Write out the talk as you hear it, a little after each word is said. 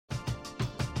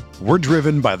We're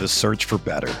driven by the search for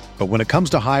better. But when it comes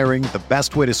to hiring, the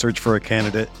best way to search for a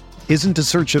candidate isn't to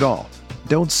search at all.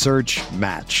 Don't search,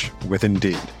 match with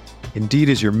Indeed. Indeed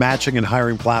is your matching and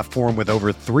hiring platform with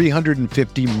over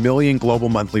 350 million global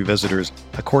monthly visitors,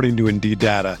 according to Indeed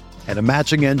data, and a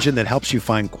matching engine that helps you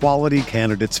find quality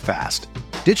candidates fast.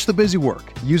 Ditch the busy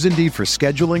work. Use Indeed for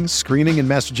scheduling, screening, and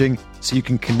messaging so you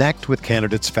can connect with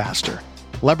candidates faster.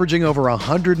 Leveraging over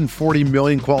 140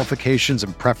 million qualifications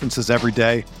and preferences every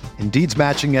day, Indeed's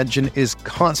matching engine is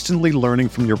constantly learning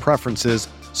from your preferences,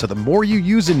 so the more you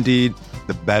use Indeed,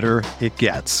 the better it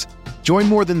gets. Join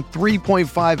more than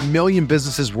 3.5 million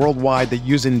businesses worldwide that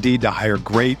use Indeed to hire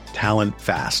great talent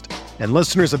fast. And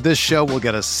listeners of this show will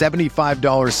get a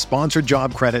 $75 sponsored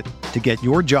job credit to get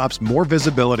your jobs more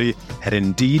visibility at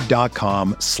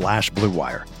Indeed.com/Blue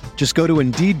Wire. Just go to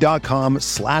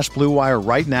Indeed.com/Blue Wire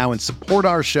right now and support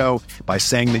our show by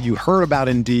saying that you heard about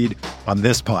Indeed on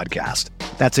this podcast.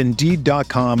 That's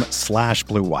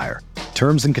Indeed.com/Blue Wire.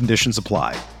 Terms and conditions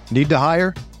apply. Need to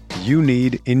hire? You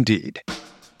need Indeed.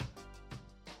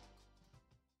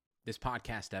 This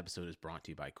podcast episode is brought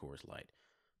to you by Coors Light.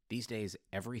 These days,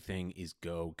 everything is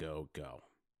go, go, go.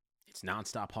 It's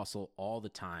nonstop hustle all the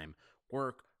time.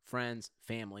 Work, friends,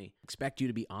 family, expect you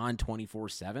to be on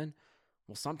 24/7.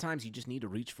 Well, sometimes you just need to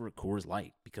reach for a Coors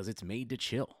Light because it's made to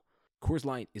chill. Coors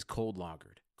Light is cold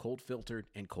lagered, cold filtered,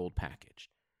 and cold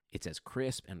packaged. It's as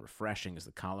crisp and refreshing as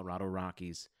the Colorado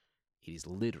Rockies. It is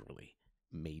literally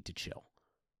made to chill.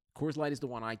 Coors Light is the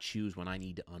one I choose when I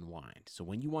need to unwind. So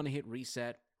when you want to hit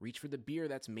reset, reach for the beer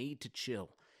that's made to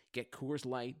chill. Get Coors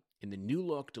Light in the new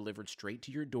look delivered straight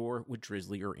to your door with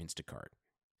Drizzly or Instacart.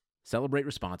 Celebrate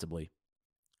responsibly.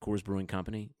 Coors Brewing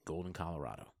Company, Golden,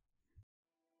 Colorado.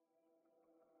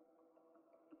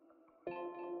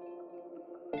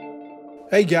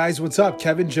 Hey guys, what's up?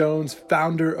 Kevin Jones,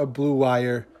 founder of Blue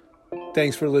Wire.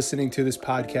 Thanks for listening to this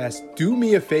podcast. Do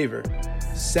me a favor,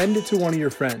 send it to one of your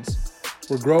friends.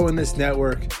 We're growing this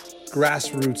network,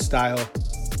 grassroots style.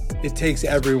 It takes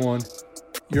everyone.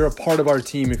 You're a part of our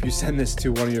team if you send this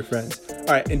to one of your friends. All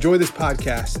right, enjoy this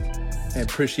podcast and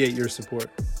appreciate your support.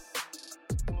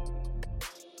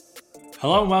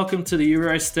 Hello and welcome to the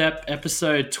Eurostep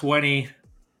episode 20.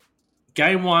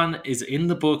 Game 1 is in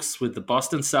the books with the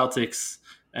Boston Celtics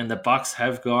and the Bucks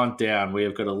have gone down. We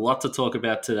have got a lot to talk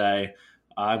about today.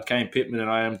 I'm Kane Pittman and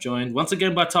I am joined once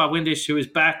again by Ty Windish, who is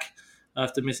back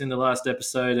after missing the last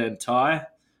episode. And Ty,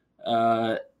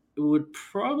 it would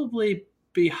probably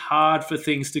be hard for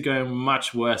things to go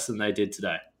much worse than they did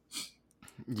today.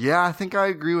 Yeah, I think I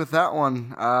agree with that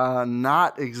one.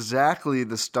 Not exactly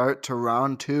the start to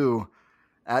round 2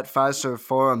 at Fiserv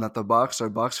Forum that the Bucks or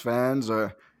Bucks fans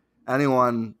or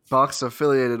anyone Bucks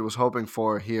affiliated was hoping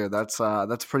for here. That's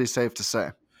pretty safe to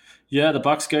say. Yeah, the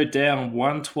Bucks go down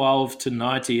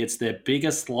 112-90. It's their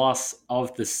biggest loss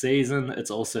of the season. It's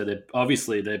also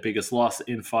obviously their biggest loss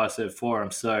in Fiserv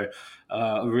Forum. So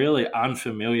a really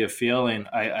unfamiliar feeling,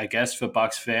 I guess, for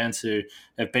Bucks fans who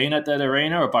have been at that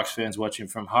arena or Bucks fans watching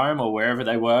from home or wherever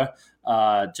they were.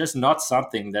 Just not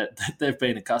something that they've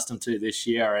been accustomed to this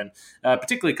year, and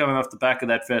particularly coming off the back of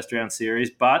that first round series.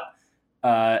 But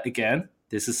again,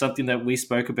 this is something that we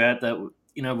spoke about that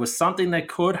was something that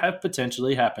could have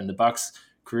potentially happened. The Bucks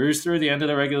cruise through the end of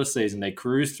the regular season. They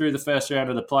cruise through the first round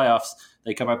of the playoffs.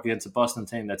 They come up against a Boston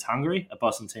team that's hungry, a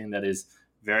Boston team that is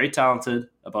very talented,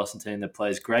 a Boston team that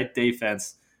plays great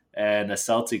defense, and the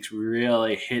Celtics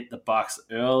really hit the Bucks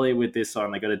early with this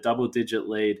one. They got a double-digit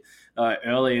lead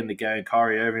early in the game.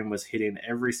 Kyrie Irving was hitting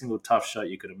every single tough shot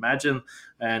you could imagine,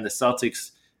 and the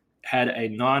Celtics had a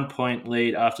 9-point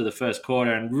lead after the first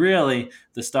quarter, and really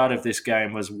the start of this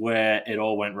game was where it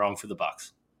all went wrong for the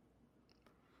Bucks.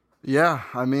 Yeah,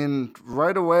 I mean,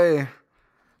 right away,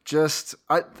 this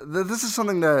is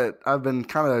something that I've been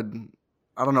kind of,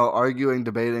 arguing,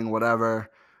 debating, whatever,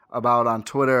 about on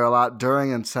Twitter a lot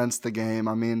during and since the game.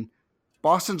 I mean,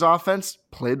 Boston's offense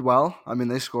played well. I mean,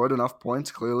 they scored enough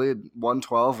points, clearly,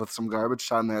 112 with some garbage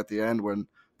time there at the end when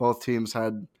both teams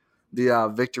had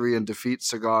the victory and defeat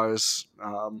cigars,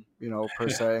 per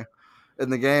se, in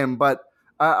the game. But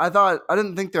I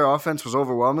didn't think their offense was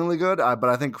overwhelmingly good, but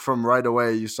I think from right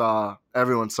away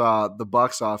everyone saw the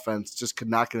Bucks offense just could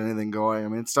not get anything going. I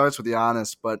mean, it starts with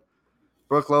Giannis, but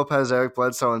Brook Lopez, Eric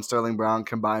Bledsoe, and Sterling Brown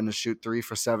combined to shoot 3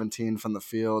 for 17 from the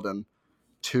field and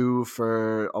 2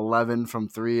 for 11 from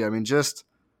 3. I mean, just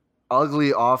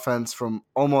ugly offense from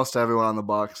almost everyone on the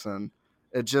Bucks, and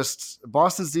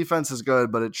Boston's defense is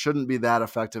good, but it shouldn't be that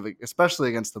effective, especially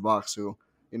against the Bucks, who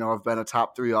have been a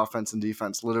top 3 offense and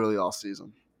defense literally all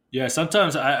season. Yeah,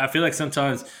 sometimes I feel like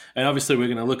sometimes, and obviously we're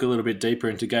going to look a little bit deeper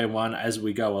into game one as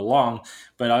we go along,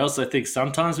 but I also think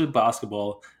sometimes with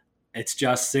basketball, it's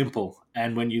just simple.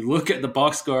 And when you look at the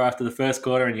box score after the first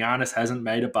quarter and Giannis hasn't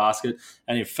made a basket,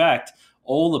 and in fact,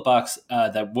 all the Bucks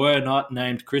that were not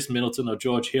named Chris Middleton or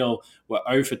George Hill were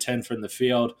 0 for 10 from the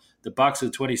field. The Bucks are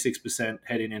 26%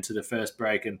 heading into the first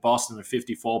break, and Boston are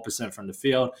 54% from the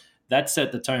field. That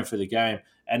set the tone for the game,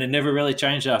 and it never really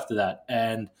changed after that.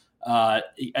 And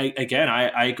again,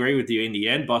 I agree with you. In the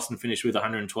end, Boston finished with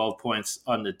 112 points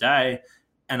on the day,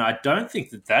 and I don't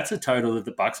think that that's a total that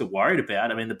the Bucks are worried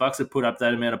about. I mean, the Bucks have put up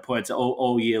that amount of points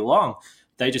all year long.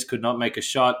 They just could not make a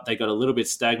shot. They got a little bit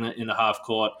stagnant in the half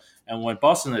court, and when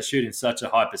Boston are shooting such a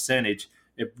high percentage,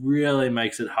 it really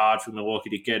makes it hard for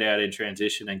Milwaukee to get out in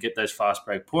transition and get those fast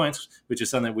break points, which is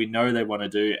something we know they want to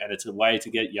do, and it's a way to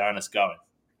get Giannis going.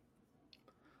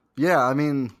 Yeah, I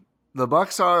mean, the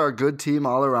Bucks are a good team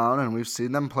all around, and we've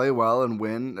seen them play well and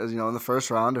win, as you know, in the first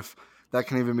round. If that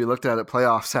can even be looked at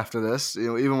playoffs after this, you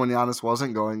know, even when Giannis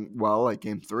wasn't going well, like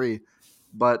Game 3.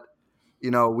 But you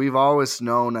know, we've always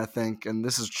known, I think, and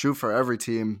this is true for every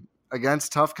team,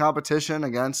 against tough competition,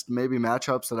 against maybe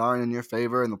matchups that aren't in your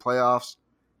favor in the playoffs,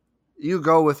 you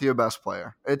go with your best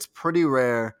player. It's pretty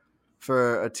rare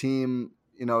for a team,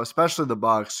 you know, especially the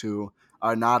Bucks, who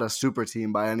are not a super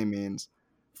team by any means,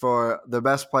 for the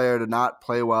best player to not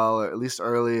play well, or at least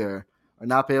early, or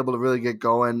not be able to really get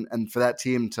going, and for that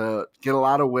team to get a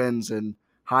lot of wins in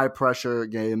high-pressure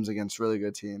games against really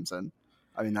good teams. And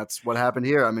I mean, that's what happened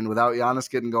here. I mean, without Giannis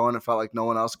getting going, it felt like no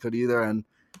one else could either. And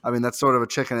I mean, that's sort of a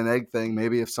chicken and egg thing.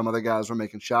 Maybe if some other guys were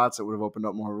making shots, it would have opened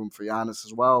up more room for Giannis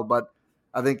as well. But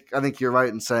I think you're right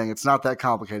in saying it's not that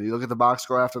complicated. You look at the box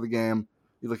score after the game.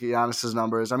 You look at Giannis's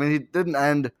numbers. I mean, he didn't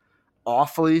end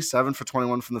awfully, 7 for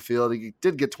 21 from the field. He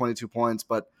did get 22 points,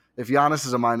 but if Giannis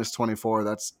is a minus 24,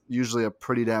 that's usually a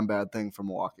pretty damn bad thing for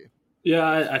Milwaukee.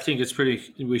 Yeah, I think it's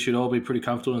pretty. We should all be pretty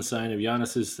comfortable in saying if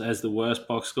Giannis has the worst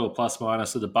box score plus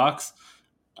minus of the Bucks,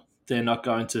 they're not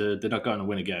going to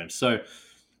win a game. So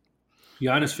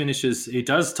Giannis finishes. He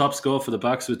does top score for the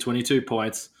Bucks with 22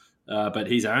 points, but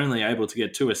he's only able to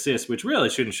get 2 assists, which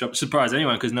really shouldn't surprise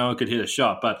anyone because no one could hit a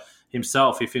shot. But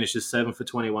himself, he finishes 7 for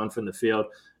 21 from the field,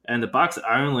 and the Bucks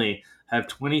only have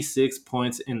 26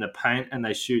 points in the paint, and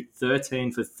they shoot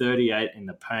 13 for 38 in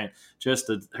the paint. Just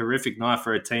a horrific night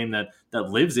for a team that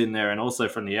lives in there, and also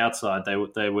from the outside, they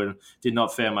did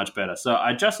not fare much better. So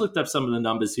I just looked up some of the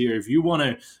numbers here. If you want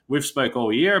to, we've spoke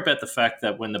all year about the fact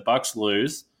that when the Bucks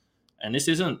lose, and this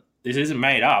isn't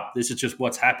made up. This is just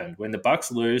what's happened. When the Bucks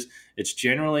lose, it's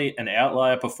generally an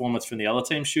outlier performance from the other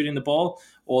team shooting the ball,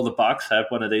 or the Bucks have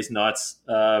one of these nights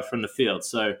from the field.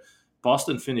 So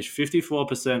Boston finished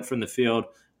 54% from the field,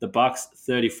 the Bucks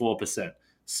 34%.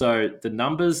 So the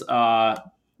numbers are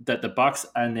that the Bucks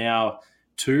are now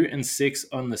 2-6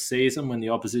 on the season when the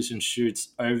opposition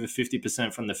shoots over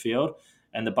 50% from the field,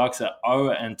 and the Bucks are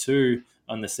 0-2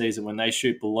 on the season when they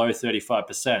shoot below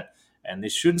 35%. And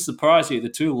this shouldn't surprise you. The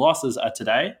 2 losses are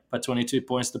today by 22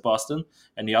 points to Boston,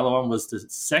 and the other one was the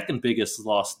second biggest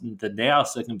loss of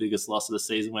the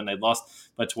season when they lost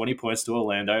by 20 points to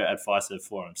Orlando at Fiserv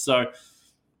Forum. So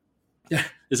this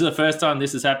is the first time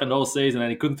this has happened all season, and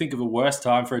he couldn't think of a worse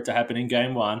time for it to happen in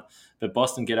Game 1. But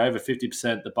Boston get over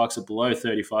 50%, the Bucks are below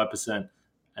 35%,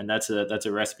 and that's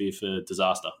a recipe for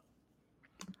disaster.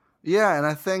 Yeah, and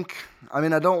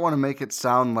I don't want to make it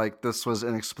sound like this was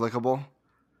inexplicable.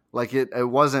 Like it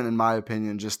wasn't, in my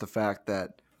opinion, just the fact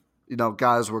that, you know,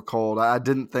 guys were cold. I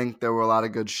didn't think there were a lot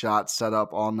of good shots set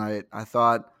up all night.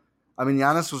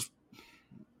 Giannis was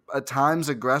at times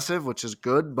aggressive, which is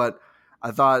good, but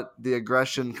I thought the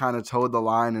aggression kind of towed the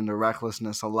line into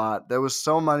recklessness a lot. There was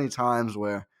so many times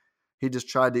where he just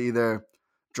tried to either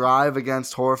drive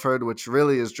against Horford, which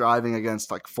really is driving against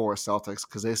like 4 Celtics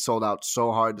because they sold out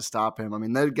so hard to stop him. I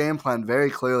mean, their game plan very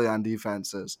clearly on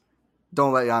defense is,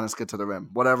 don't let Giannis get to the rim.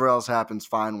 Whatever else happens,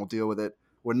 fine, we'll deal with it.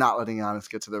 We're not letting Giannis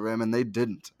get to the rim, and they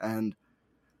didn't. And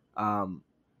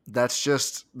that's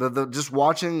just just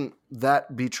watching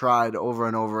that be tried over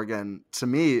and over again. To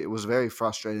me, it was very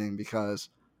frustrating because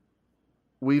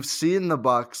we've seen the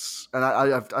Bucks, and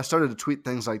I started to tweet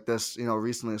things like this, you know,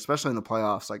 recently, especially in the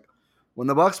playoffs. Like when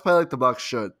the Bucks play like the Bucks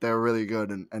should, they're really good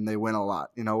and they win a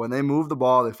lot. You know, when they move the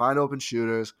ball, they find open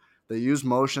shooters, they use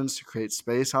motions to create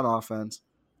space on offense.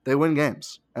 They win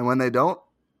games. And when they don't,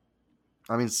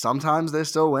 I mean, sometimes they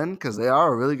still win because they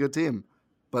are a really good team.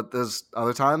 But there's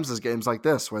other times, there's games like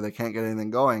this where they can't get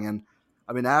anything going. And,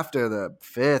 I mean, after the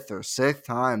 5th or 6th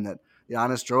time that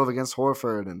Giannis drove against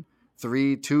Horford and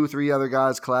 3 other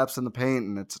guys collapsed in the paint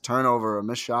and it's a turnover, a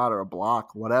missed shot, or a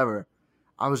block, whatever,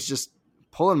 I was just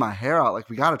pulling my hair out. Like,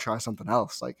 we got to try something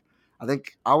else. Like, I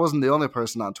think I wasn't the only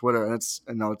person on Twitter, and it's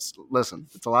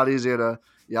a lot easier to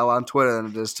yell on Twitter than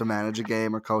it is to manage a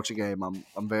game or coach a game.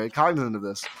 I'm very cognizant of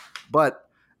this, but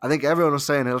I think everyone was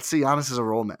saying, hey, let's see Giannis as a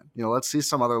role man. Let's see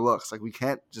some other looks. Like, we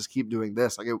can't just keep doing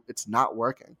this. Like, it's not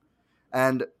working.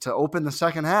 And to open the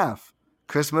second half,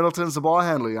 Chris Middleton's the ball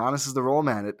handler. Giannis is the role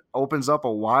man. It opens up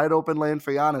a wide open lane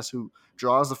for Giannis, who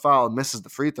draws the foul and misses the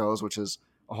free throws, which is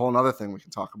a whole other thing we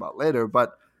can talk about later.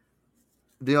 But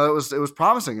it was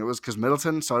promising. It was because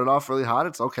Middleton started off really hot.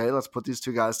 It's okay, let's put these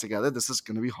two guys together. This is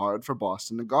going to be hard for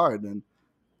Boston to guard. And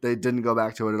they didn't go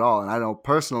back to it at all. And I know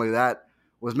personally that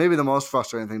was maybe the most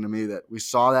frustrating thing to me, that we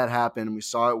saw that happen, we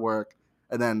saw it work,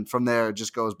 and then from there it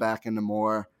just goes back into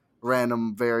more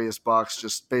random various Bucks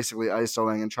just basically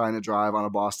isoing and trying to drive on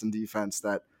a Boston defense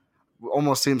that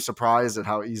almost seems surprised at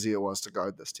how easy it was to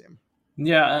guard this team.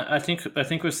 Yeah, I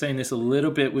think we've seen this a little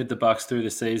bit with the Bucks through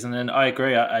the season, and I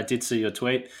agree. I did see your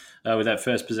tweet with that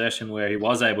first possession where he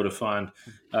was able to find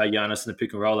Giannis in the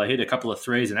pick and roll. They hit a couple of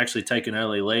threes and actually take an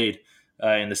early lead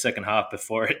in the second half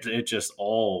before it just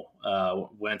all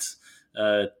went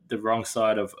the wrong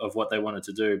side of what they wanted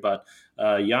to do. But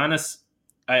Giannis,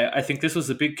 I think this was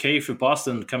a big key for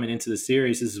Boston coming into the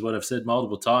series. This is what I've said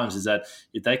multiple times, is that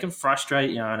if they can frustrate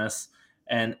Giannis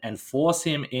and force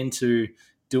him into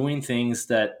doing things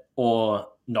that, or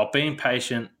not being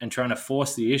patient and trying to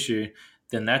force the issue,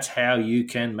 then that's how you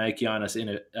can make Giannis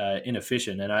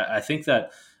inefficient. And I think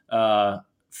that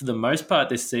for the most part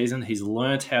this season, he's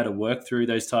learned how to work through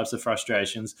those types of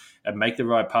frustrations and make the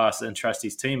right pass and trust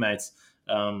his teammates.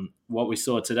 What we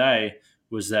saw today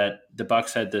was that the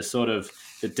Bucks had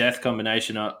the death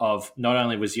combination of not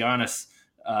only was Giannis,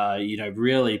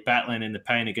 really battling in the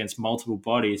paint against multiple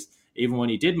bodies. Even when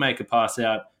he did make a pass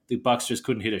out, the Bucks just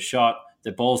couldn't hit a shot.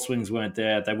 The ball swings weren't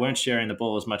there. They weren't sharing the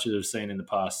ball as much as we've seen in the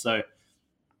past. So,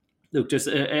 look, just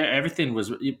everything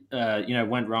was,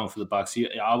 went wrong for the Bucks.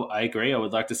 I agree. I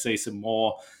would like to see some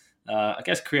more,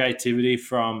 creativity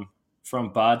from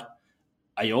Bud.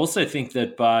 I also think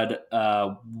that Bud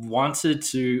wanted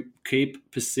to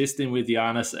keep persisting with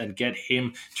Giannis and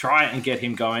try and get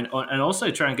him going, and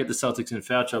also try and get the Celtics in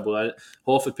foul trouble.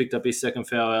 Horford picked up his second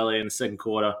foul early in the second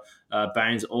quarter.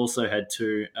 Baines also had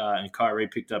two, and Kyrie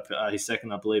picked up his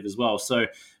second, I believe, as well. So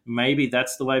maybe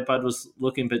that's the way Bud was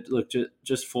looking. But look,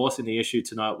 just forcing the issue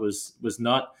tonight was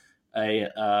not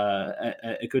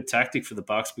a good tactic for the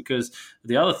Bucks, because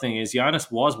the other thing is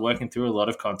Giannis was working through a lot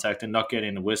of contact and not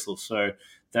getting the whistle. So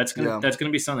that's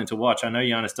gonna be something to watch. I know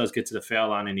Giannis does get to the foul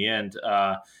line in the end,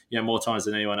 more times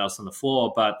than anyone else on the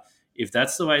floor. But if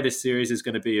that's the way this series is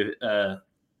going to be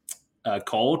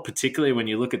called, particularly when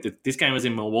you look at this game was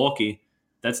in Milwaukee,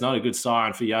 that's not a good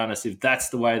sign for Giannis. If that's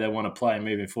the way they want to play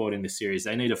moving forward in this series,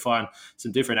 they need to find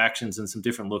some different actions and some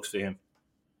different looks for him.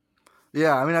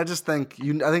 Yeah, I mean, I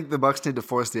think the Bucks need to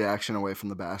force the action away from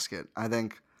the basket. I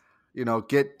think,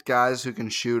 get guys who can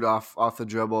shoot off the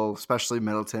dribble, especially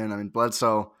Middleton. I mean,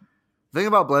 Bledsoe. The thing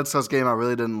about Bledsoe's game I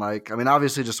really didn't like. I mean,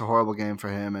 obviously just a horrible game for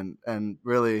him and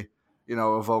really,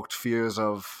 evoked fears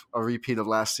of a repeat of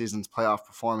last season's playoff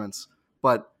performance.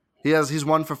 But he's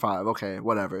 1 for 5. Okay,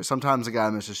 whatever. Sometimes a guy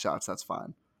misses shots. That's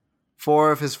fine.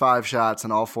 4 of his 5 shots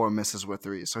and all 4 misses were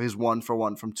threes. So he's 1 for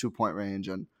 1 from 2-point range,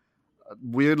 and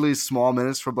weirdly small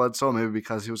minutes for Bledsoe, maybe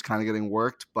because he was kind of getting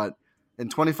worked. But in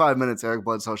 25 minutes, Eric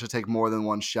Bledsoe should take more than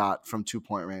 1 shot from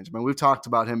 2-point range. I mean, we've talked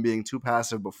about him being too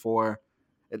passive before.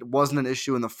 It wasn't an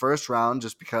issue in the first round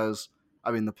just because,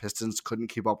 the Pistons couldn't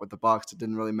keep up with the Bucks. It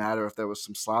didn't really matter if there was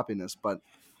some sloppiness. But,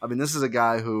 this is a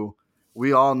guy who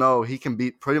we all know he can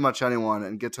beat pretty much anyone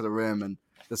and get to the rim. And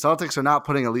the Celtics are not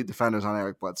putting elite defenders on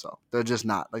Eric Bledsoe. They're just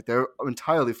not. Like, they're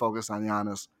entirely focused on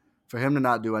Giannis. For him to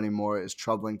not do any more is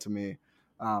troubling to me.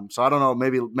 So I don't know,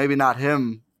 maybe not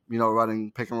him,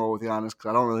 running pick and roll with Giannis, because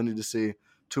I don't really need to see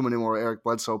too many more Eric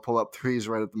Bledsoe pull up threes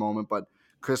right at the moment. But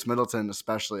Chris Middleton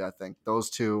especially, I think. Those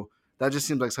two, that just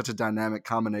seems like such a dynamic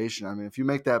combination. I mean, if you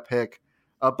make that pick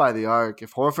up by the arc,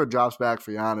 if Horford drops back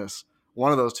for Giannis,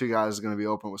 one of those two guys is going to be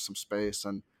open with some space.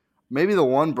 And maybe the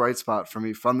one bright spot for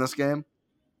me from this game,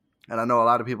 and I know a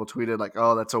lot of people tweeted like,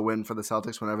 oh, that's a win for the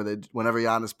Celtics whenever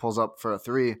Giannis pulls up for a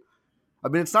three. I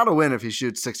mean, it's not a win if he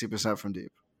shoots 60% from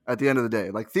deep at the end of the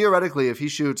day. Like, theoretically, if he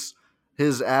shoots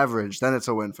his average, then it's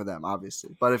a win for them,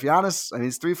 obviously. But if Giannis,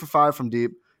 he's 3 for 5 from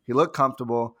deep, he looked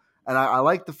comfortable. And I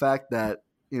like the fact that,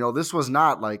 this was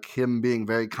not like him being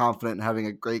very confident and having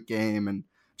a great game and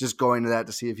just going to that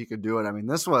to see if he could do it.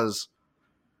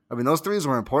 Those threes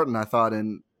were important, I thought,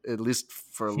 in at least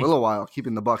for a little while,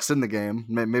 keeping the Bucks in the game.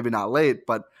 Maybe not late,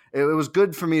 but it was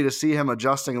good for me to see him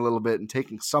adjusting a little bit and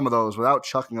taking some of those without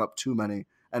chucking up too many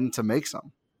and to make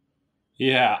some.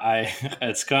 Yeah,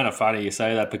 it's kind of funny you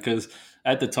say that because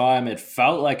at the time it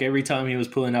felt like every time he was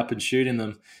pulling up and shooting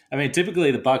them. I mean,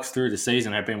 typically the Bucks through the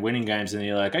season have been winning games, and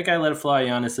you're like, okay, let it fly,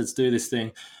 Giannis, let's do this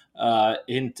thing.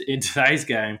 In today's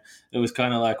game, it was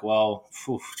kind of like, well,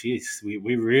 geez,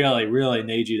 we really really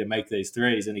need you to make these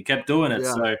threes, and he kept doing it.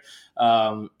 Yeah. So,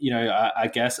 I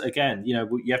guess again,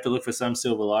 you have to look for some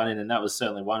silver lining, and that was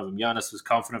certainly one of them. Giannis was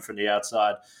confident from the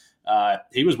outside.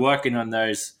 He was working on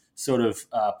those sort of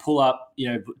pull up,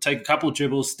 take a couple of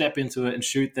dribbles, step into it, and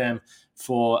shoot them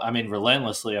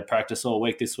relentlessly. I practice all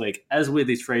week this week. As with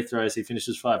his free throws, he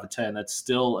finishes 5 for 10. That's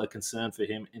still a concern for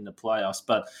him in the playoffs.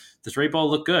 But the three ball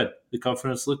looked good. The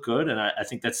confidence looked good. And I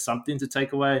think that's something to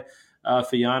take away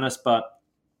for Giannis. But,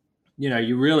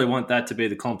 you really want that to be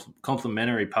the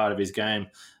complementary part of his game.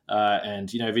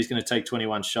 And if he's going to take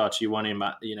 21 shots, you want him,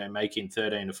 making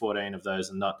 13 to 14 of those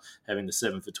and not having the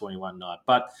 7 for 21 night.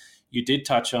 But you did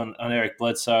touch on Eric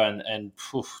Bledsoe, and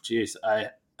geez,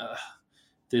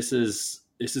 this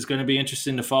is going to be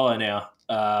interesting to follow now.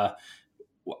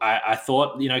 I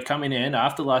thought, coming in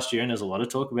after last year, and there's a lot of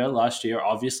talk about last year,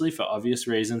 obviously for obvious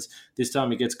reasons. This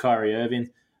time he gets Kyrie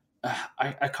Irving.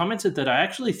 I commented that I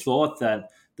actually thought that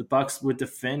the Bucks were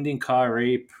defending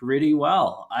Kyrie pretty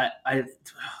well.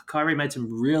 Kyrie made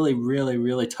some really, really,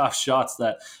 really tough shots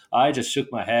that I just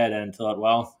shook my head and thought,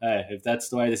 well, hey, if that's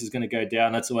the way this is going to go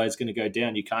down, that's the way it's going to go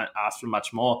down. You can't ask for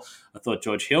much more. I thought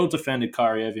George Hill defended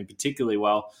Kyrie Irving particularly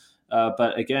well.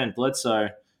 But again, Bledsoe,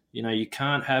 you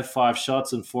can't have 5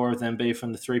 shots and 4 of them be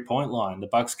from the 3-point line. The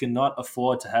Bucks cannot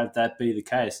afford to have that be the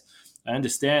case. I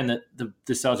understand that the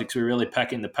Celtics were really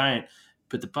packing the paint,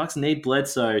 but the Bucks need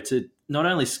Bledsoe to not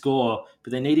only score,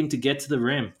 but they need him to get to the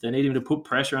rim. They need him to put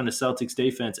pressure on the Celtics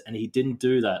defense, and he didn't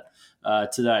do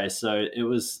that today. So it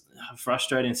was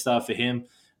frustrating stuff for him.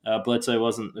 Bledsoe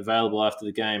wasn't available after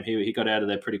the game. He got out of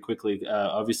there pretty quickly.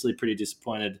 Obviously pretty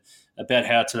disappointed about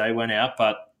how today went out,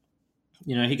 but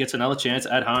he gets another chance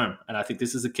at home. And I think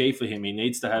this is the key for him. He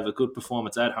needs to have a good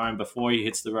performance at home before he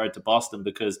hits the road to Boston,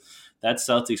 because that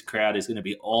Celtics crowd is going to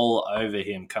be all over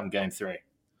him come game 3.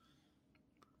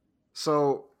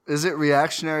 So is it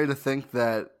reactionary to think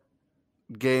that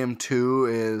game 2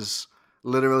 is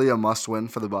literally a must win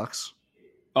for the Bucks?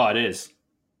 Oh, it is.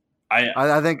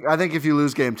 I think if you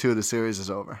lose game 2, the series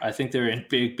is over. I think they're in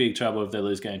big, big trouble if they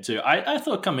lose game 2. I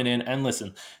thought coming in, and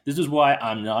listen, this is why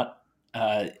I'm not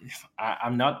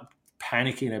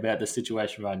panicking about the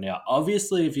situation right now.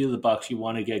 Obviously, if you're the Bucks, you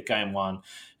want to get game 1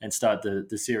 and start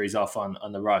the series off on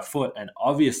the right foot. And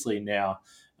obviously now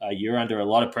you're under a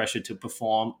lot of pressure to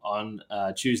perform on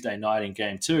Tuesday night in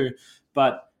game 2.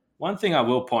 But one thing I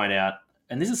will point out,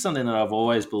 and this is something that I've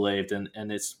always believed, and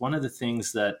it's one of the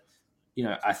things that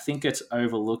I think it's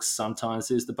overlooked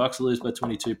sometimes, is the Bucks lose by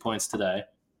 22 points today,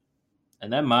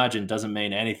 and that margin doesn't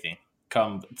mean anything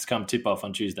come tip off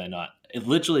on Tuesday night. It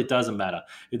literally doesn't matter.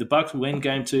 If the Bucks win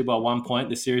game 2 by 1 point,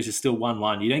 the series is still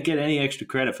 1-1. You don't get any extra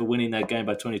credit for winning that game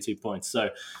by 22 points. So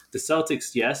the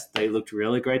Celtics, yes, they looked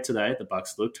really great today. The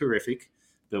Bucks looked terrific.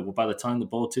 But by the time the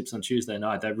ball tips on Tuesday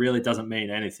night, that really doesn't mean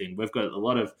anything. We've got a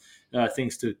lot of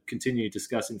things to continue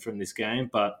discussing from this game,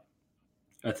 but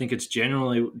I think it's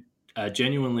genuinely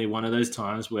one of those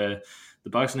times where the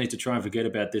Bucks need to try and forget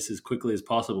about this as quickly as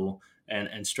possible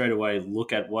and straight away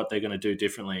look at what they're going to do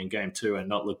differently in game 2 and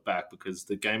not look back, because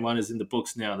the game 1 is in the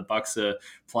books now. The Bucks are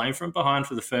playing from behind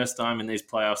for the first time in these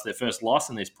playoffs, their first loss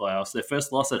in these playoffs, their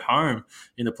first loss at home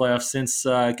in the playoffs since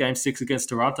game 6 against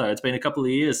Toronto. It's been a couple of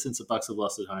years since the Bucks have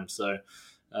lost at home. So,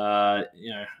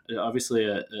 obviously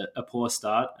a poor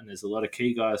start, and there's a lot of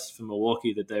key guys from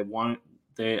Milwaukee that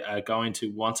they are going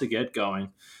to want to get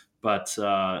going. But,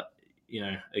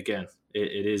 again,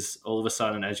 it is all of a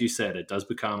sudden, as you said, it does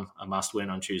become a must-win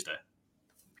on Tuesday.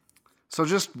 So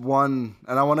just one,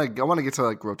 and I want to get to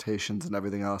like rotations and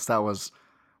everything else. That was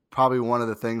probably one of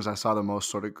the things I saw the most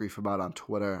sort of grief about on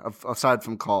Twitter, aside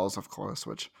from calls, of course,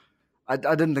 which I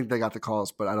didn't think they got the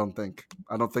calls, but I don't think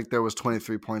there was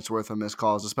 23 points worth of missed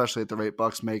calls, especially at the rate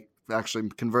Bucks actually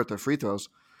convert their free throws.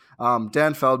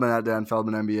 Dan Feldman at Dan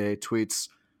Feldman NBA tweets,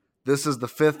 "This is the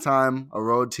 5th time a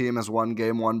road team has won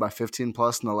game 1 by 15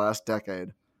 plus in the last decade.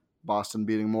 Boston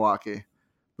beating Milwaukee.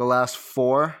 The last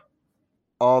 4,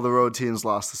 all the road teams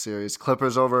lost the series.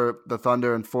 Clippers over the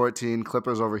Thunder in 14,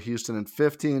 Clippers over Houston in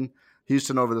 15,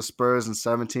 Houston over the Spurs in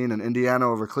 17, and Indiana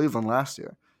over Cleveland last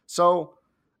year." So,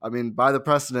 I mean, by the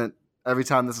precedent, every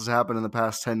time this has happened in the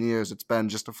past 10 years, it's been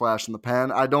just a flash in the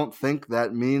pan. I don't think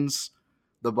that means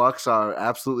the Bucks are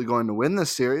absolutely going to win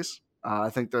this series.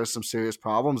 I think there's some serious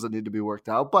problems that need to be worked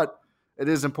out, but it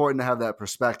is important to have that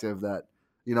perspective that,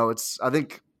 I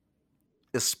think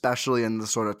especially in the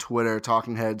sort of Twitter,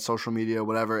 talking head, social media,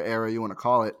 whatever era you want to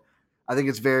call it, I think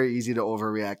it's very easy to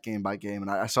overreact game by game. And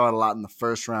I saw it a lot in the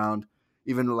first round,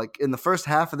 even like in the first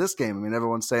half of this game. I mean,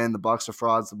 everyone's saying the Bucks are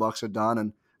frauds, the Bucks are done.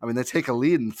 And I mean, they take a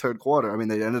lead in the third quarter. I mean,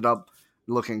 they ended up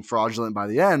looking fraudulent by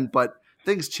the end, but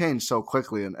things change so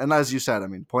quickly. And as you said, I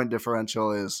mean, point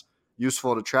differential is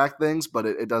useful to track things, but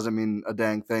it doesn't mean a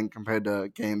dang thing compared to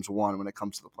games won when it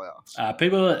comes to the playoffs.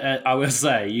 I will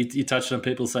say, you touched on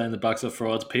people saying the Bucks are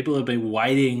frauds. People have been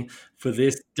waiting for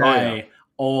this day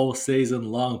all season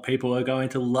long. People are going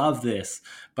to love this.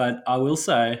 But I will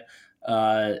say,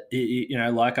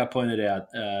 like I pointed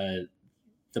out,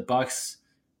 the Bucks,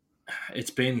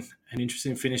 it's been an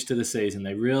interesting finish to the season.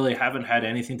 They really haven't had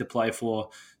anything to play for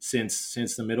since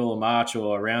the middle of March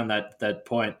or around that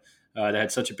point. They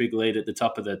had such a big lead at the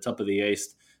top of the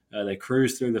East. They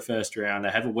cruised through the first round. They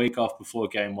have a week off before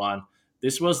game one.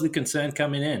 This was the concern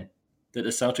coming in, that the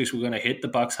Celtics were going to hit the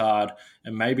Bucks hard,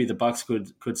 and maybe the Bucks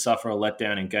could suffer a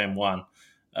letdown in game one.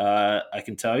 I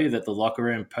can tell you that the locker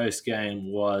room post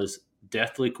game was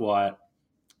deathly quiet.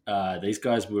 These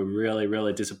guys were really,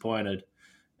 really disappointed,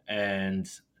 and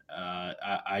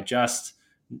I just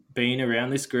being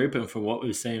around this group and from what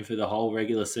we've seen for the whole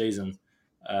regular season,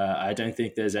 I don't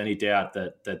think there's any doubt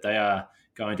that they are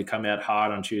going to come out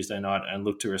hard on Tuesday night and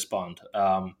look to respond.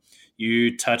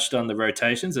 You touched on the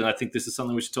rotations, and I think this is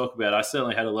something we should talk about. I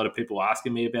certainly had a lot of people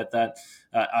asking me about that,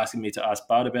 asking me to ask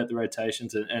Bud about the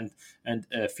rotations and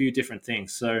a few different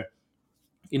things. So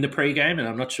in the pregame, and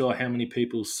I'm not sure how many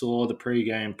people saw the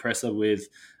pregame presser with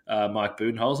Mike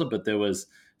Budenholzer, but there was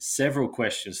several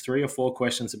questions, 3 or 4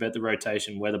 questions about the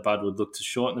rotation, whether Bud would look to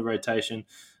shorten the rotation,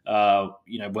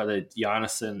 whether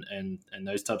Giannis and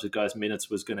those types of guys' minutes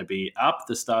was going to be up,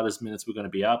 the starters' minutes were going to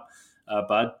be up.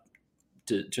 Bud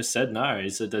just said no. He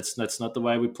said that's not the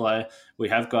way we play. We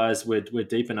have guys, we're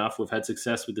deep enough. We've had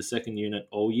success with the second unit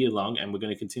all year long, and we're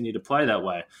going to continue to play that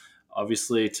way.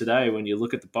 Obviously, today, when you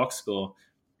look at the box score,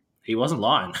 he wasn't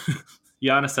lying.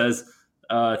 Giannis has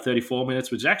 34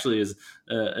 minutes, which actually is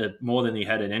more than he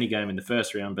had in any game in the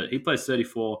first round, but he plays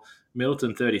 34,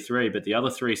 Middleton 33, but the other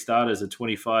 3 starters are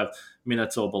 25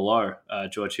 minutes or below.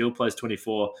 George Hill plays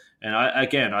 24, and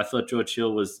I thought George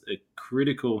Hill was a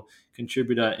critical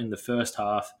contributor in the first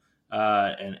half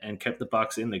and kept the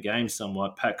Bucks in the game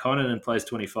somewhat. Pat Connaughton plays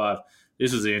 25.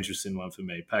 This was an interesting one for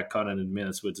me. Pat Connaughton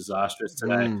minutes were disastrous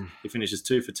today. He finishes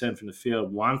 2 for 10 from the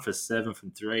field, 1 for 7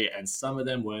 from 3, and some of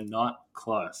them were not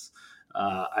close.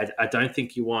 I don't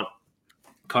think you want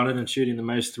Connaughton shooting the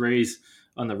most threes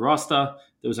on the roster.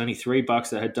 There was only 3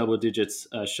 Bucks that had double digits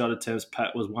shot attempts.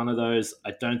 Pat was one of those.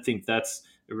 I don't think that's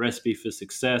a recipe for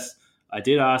success. I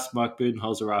did ask Mike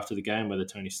Budenholzer after the game whether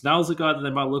Tony Snell's a guy that they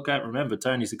might look at. Remember,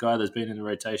 Tony's a guy that's been in the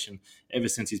rotation ever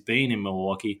since he's been in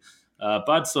Milwaukee.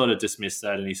 Bud sort of dismissed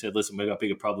that, and he said, listen, we've got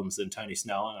bigger problems than Tony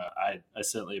Snell, and I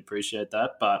certainly appreciate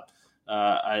that. But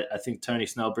I think Tony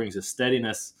Snell brings a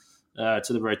steadiness to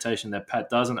the rotation that Pat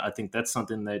doesn't. I think that's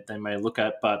something that they may look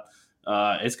at, but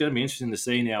it's going to be interesting to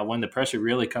see now when the pressure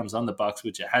really comes on the Bucks,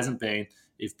 which it hasn't been,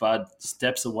 if Bud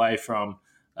steps away from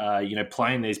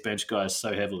playing these bench guys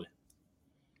so heavily.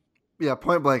 Yeah,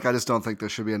 point blank, I just don't think there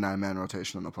should be a 9-man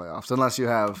rotation in the playoffs unless you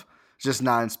have just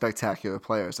 9 spectacular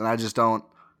players. And I just don't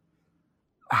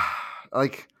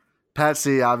like Pat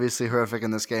C, obviously horrific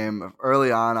in this game.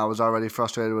 Early on, I was already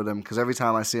frustrated with him because every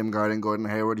time I see him guarding Gordon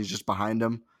Hayward, he's just behind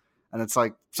him. And it's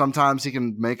like sometimes he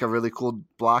can make a really cool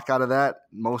block out of that.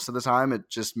 Most of the time,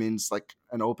 it just means like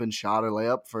an open shot or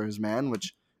layup for his man,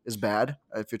 which is bad.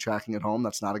 If you're tracking at home,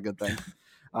 that's not a good thing.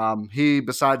 He,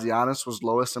 besides Giannis, was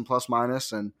lowest in plus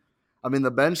minus. And I mean,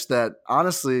 the bench that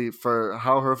honestly, for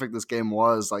how horrific this game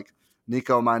was, like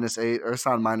Nico -8,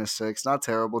 Ersan -6, not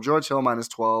terrible. George Hill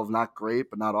 -12, not great,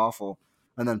 but not awful.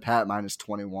 And then Pat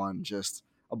 -21, just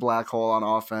a black hole on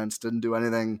offense. Didn't do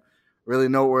anything really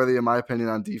noteworthy, in my opinion,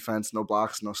 on defense. No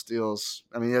blocks, no steals.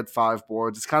 I mean, he had 5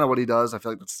 boards. It's kind of what he does. I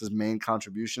feel like that's his main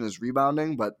contribution is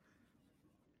rebounding. But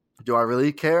do I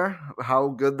really care how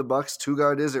good the Bucks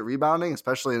 2-guard is at rebounding,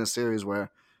 especially in a series where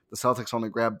the Celtics only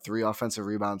grabbed 3 offensive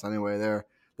rebounds anyway?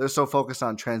 They're so focused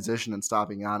on transition and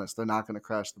stopping Giannis. They're not going to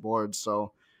crash the boards.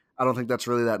 So I don't think that's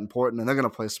really that important. And they're going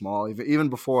to play small. Even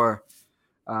before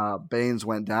Baines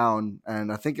went down,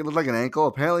 and I think it looked like an ankle.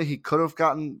 Apparently he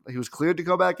was cleared to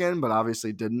go back in, but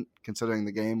obviously didn't, considering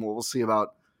the game. Well, we'll see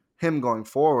about him going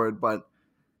forward, but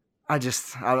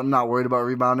I'm not worried about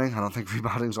rebounding. I don't think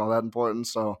rebounding is all that important.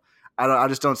 So I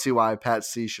just don't see why Pat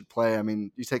C should play. I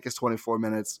mean, you take his 24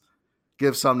 minutes,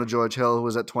 give some to George Hill, who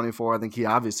was at 24. I think he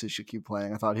obviously should keep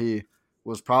playing. I thought he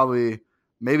was probably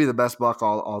maybe the best Buck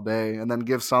all day, and then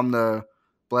give some to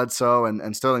Bledsoe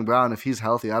and Sterling Brown if he's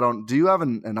healthy. Do you have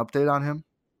an update on him?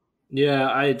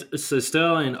 Yeah, so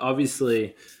Sterling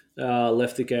obviously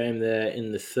left the game there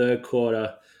in the third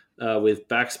quarter with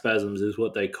back spasms is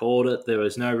what they called it. There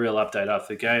was no real update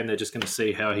after the game. They're just going to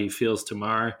see how he feels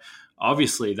tomorrow.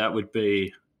 Obviously, that would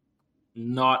be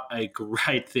not a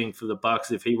great thing for the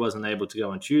Bucks if he wasn't able to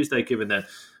go on Tuesday, given that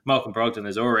Malcolm Brogdon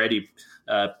has already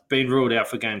been ruled out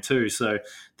for game 2. So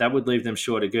that would leave them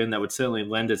short again. That would certainly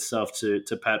lend itself to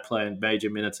Pat playing major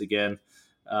minutes again.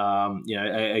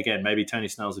 Again, maybe Tony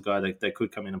Snell's a guy that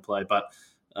could come in and play, but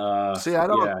I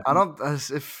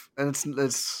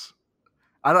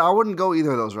wouldn't go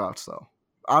either of those routes though.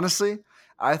 Honestly,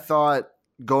 I thought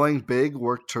going big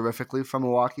worked terrifically for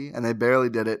Milwaukee, and they barely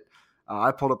did it.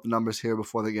 I pulled up the numbers here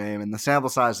before the game, and the sample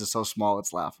size is so small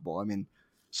it's laughable. I mean,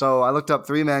 so I looked up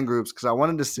 3-man groups because I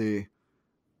wanted to see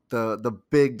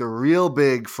the real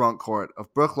big front court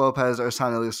of Brook Lopez,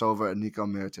 Ersan Ilyasova, and Nico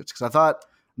Mirotic. Because I thought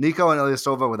Nico and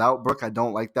Ilyasova without Brook, I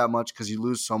don't like that much because you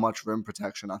lose so much rim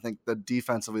protection. I think that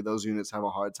defensively those units have a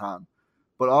hard time.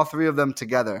 But all three of them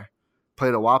together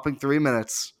played a whopping 3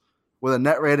 minutes with a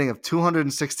net rating of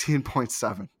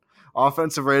 216.7,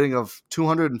 offensive rating of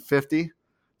 250,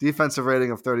 defensive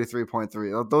rating of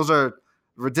 33.3. Those are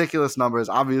ridiculous numbers.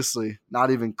 Obviously,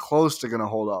 not even close to going to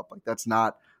hold up. Like, that's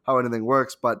not how anything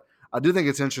works. But I do think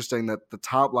it's interesting that the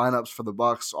top lineups for the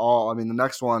Bucks the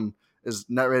next one is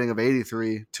net rating of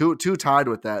 83. Two tied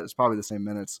with that. It's probably the same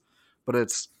minutes. But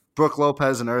it's Brook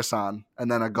Lopez and Ersan,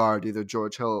 and then a guard, either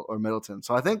George Hill or Middleton.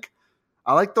 So I think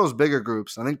I like those bigger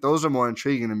groups. I think those are more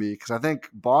intriguing to me because I think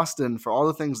Boston, for all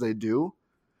the things they do,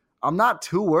 I'm not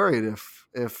too worried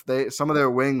if some of their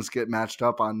wings get matched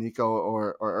up on Nico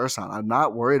or Ersan. I'm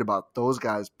not worried about those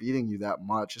guys beating you that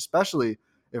much, especially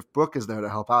if Brook is there to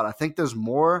help out. I think there's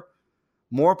more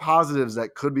positives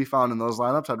that could be found in those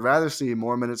lineups. I'd rather see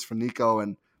more minutes for Nico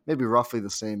and maybe roughly the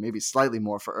same, maybe slightly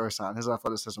more for Ersan. His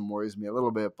athleticism worries me a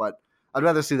little bit, but I'd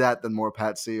rather see that than more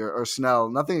Patsy or Snell.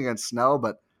 Nothing against Snell,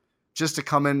 but just to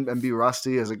come in and be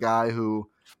rusty as a guy who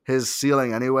his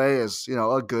ceiling anyway is,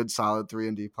 a good solid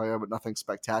 3-and-D player, but nothing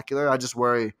spectacular. I just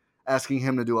worry asking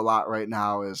him to do a lot right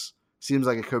now seems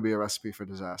like it could be a recipe for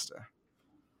disaster.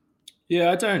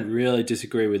 Yeah, I don't really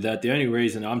disagree with that. The only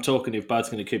reason I'm talking if Bud's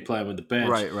going to keep playing with the bench,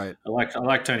 right. I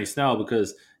like Tony Snell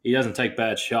because he doesn't take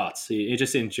bad shots. He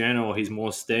just in general he's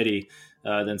more steady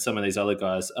than some of these other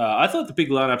guys. I thought the big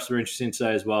lineups were interesting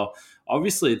today as well.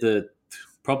 Obviously,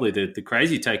 probably the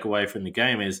crazy takeaway from the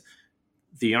game is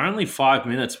the only 5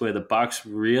 minutes where the Bucks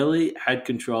really had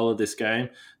control of this game.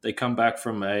 They come back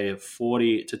from a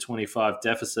 40-25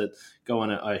 deficit, go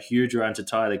on a huge run to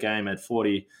tie the game at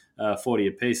 40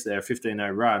 apiece there,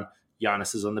 15-0 run.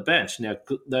 Giannis is on the bench. Now,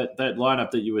 that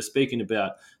lineup that you were speaking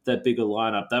about, that bigger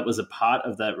lineup, that was a part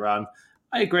of that run.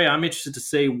 I agree. I'm interested to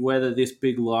see whether this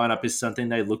big lineup is something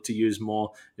they look to use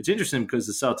more. It's interesting because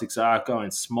the Celtics are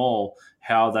going small,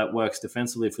 how that works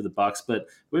defensively for the Bucks. But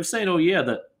we've seen all year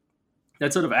that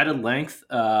sort of added length,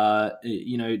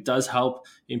 does help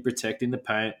in protecting the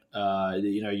paint.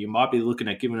 You might be looking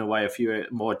at giving away a few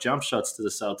more jump shots to the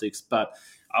Celtics, but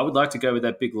I would like to go with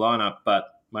that big lineup. But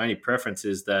my only preference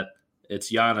is that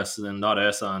it's Giannis and not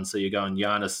Ersan. So you're going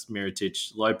Giannis,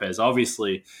 Mirotic, Lopez.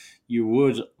 Obviously, you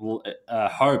would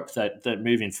hope that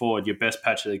moving forward, your best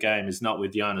patch of the game is not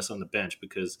with Giannis on the bench,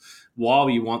 because while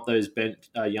you want those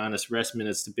Giannis rest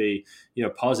minutes to be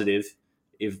positive,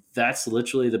 if that's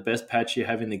literally the best patch you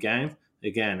have in the game,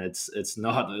 again, it's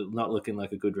not looking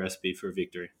like a good recipe for a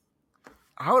victory.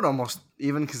 I would almost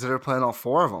even consider playing all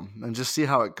 4 of them and just see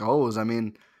how it goes. I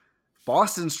mean,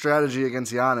 Boston's strategy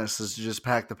against Giannis is to just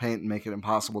pack the paint and make it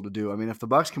impossible to do. I mean, if the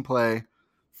Bucks can play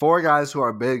 4 guys who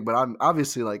are big, but I'm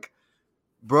obviously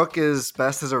Brook is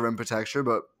best as a rim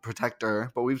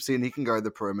protector, but we've seen he can guard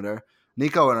the perimeter.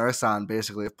 Nico and Ersan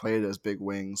basically have played as big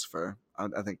wings for,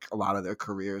 I think, a lot of their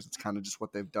careers. It's kind of just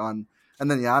what they've done. And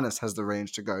then Giannis has the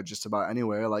range to guard just about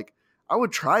anywhere. I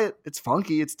would try it. It's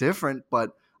funky. It's different.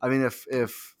 But, I mean,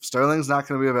 if Sterling's not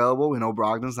going to be available, we know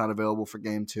Brogdon's not available for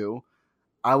game 2,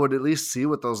 I would at least see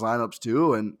what those lineups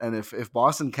do. And if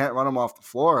Boston can't run them off the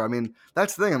floor, I mean,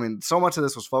 that's the thing. I mean, so much of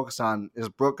this was focused on, is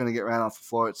Brook going to get ran off the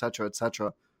floor, et cetera, et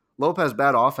cetera. Lopez,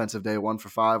 bad offensive day, 1 for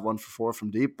 5, 1 for 4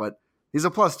 from deep, but he's a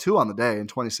 +2 on the day in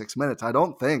 26 minutes. I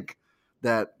don't think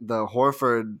that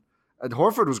Horford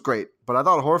was great, but I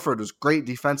thought Horford was great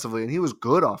defensively, and he was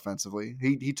good offensively.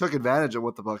 He took advantage of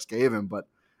what the Bucks gave him, but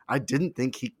I didn't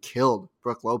think he killed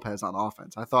Brook Lopez on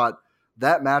offense. I thought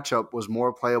that matchup was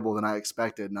more playable than I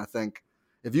expected, and I think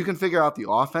if you can figure out the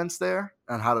offense there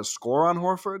and how to score on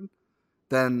Horford,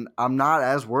 then I'm not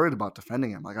as worried about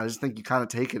defending him. I just think you kind of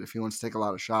take it if he wants to take a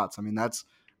lot of shots. I mean, that's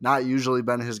not usually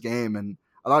been his game. And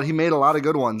I thought he made a lot of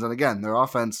good ones. And again, their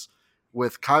offense,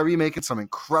 with Kyrie making some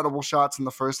incredible shots in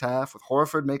the first half, with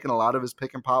Horford making a lot of his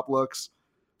pick and pop looks,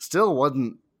 still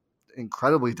wasn't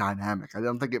incredibly dynamic. I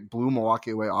don't think it blew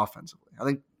Milwaukee away offensively. I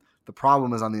think the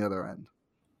problem is on the other end.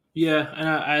 Yeah, and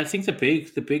I think the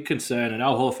big concern, and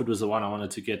Al Horford was the one I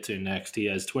wanted to get to next. He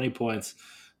has 20 points,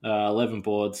 11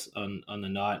 boards on the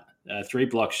night, 3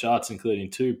 block shots, including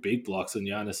 2 big blocks on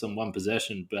Giannis on 1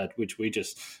 possession, but which we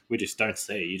just don't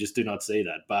see. You just do not see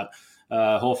that. But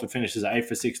Horford finishes 8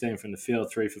 for 16 from the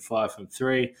field, 3 for 5 from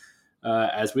 3.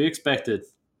 As we expected,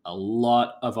 a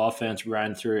lot of offense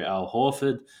ran through Al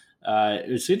Horford.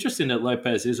 It's interesting that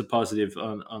Lopez is a positive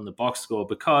on the box score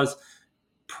because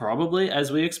probably,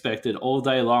 as we expected, all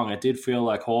day long, it did feel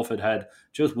like Horford had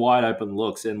just wide open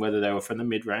looks, and whether they were from the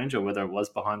mid-range or whether it was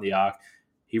behind the arc,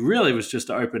 he really was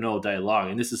just open all day long.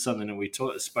 And this is something that we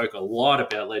spoke a lot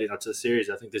about leading up to the series.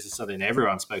 I think this is something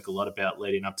everyone spoke a lot about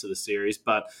leading up to the series.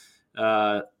 But,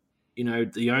 the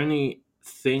only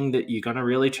thing that you're going to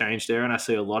really change there, and I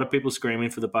see a lot of people screaming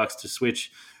for the Bucks to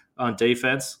switch on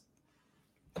defense,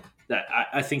 that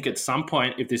I think at some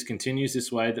point, if this continues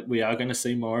this way, that we are going to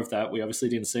see more of that. We obviously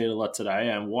didn't see it a lot today.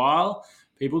 And while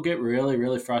people get really,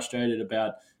 really frustrated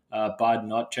about Bud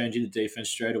not changing the defense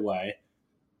straight away,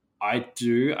 I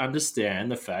do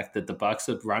understand the fact that the Bucks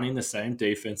are running the same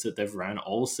defense that they've run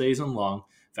all season long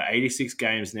for 86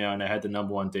 games now, and they had the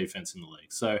number 1 defense in the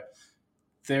league. So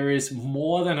there is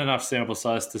more than enough sample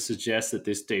size to suggest that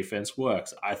this defense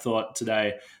works. I thought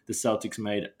today the Celtics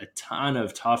made a ton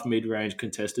of tough mid-range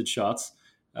contested shots.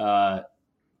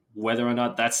 Whether or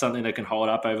not that's something that can hold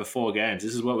up over 4 games,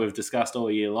 this is what we've discussed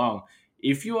all year long.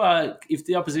 If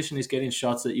the opposition is getting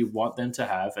shots that you want them to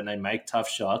have and they make tough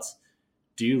shots,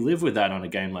 do you live with that on a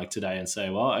game like today and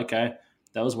say, well, okay,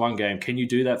 that was 1 game. Can you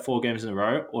do that 4 games in a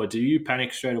row? Or do you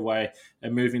panic straight away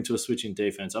and move into a switching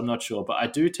defense? I'm not sure, but I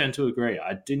do tend to agree.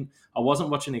 I wasn't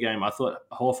watching the game. I thought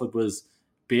Horford was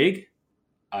big.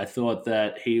 I thought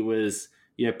that he was,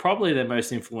 probably their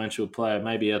most influential player,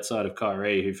 maybe outside of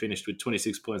Kyrie, who finished with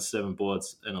 26 points, 7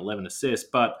 boards, and 11 assists.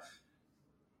 But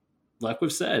like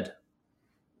we've said,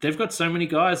 they've got so many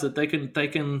guys that they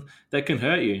can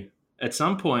hurt you. At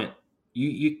some point,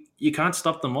 you can't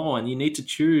stop them all, and you need to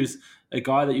choose a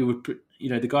guy that you would,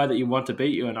 the guy that you want to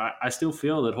beat you. And I still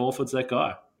feel that Horford's that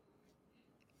guy.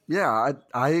 Yeah,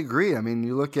 I agree. I mean,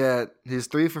 you look at his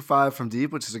 3 for 5 from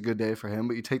deep, which is a good day for him,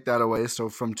 but you take that away. So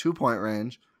from 2-point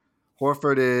range,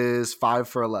 Horford is 5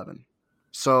 for 11.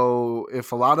 So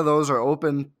if a lot of those are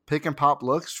open pick and pop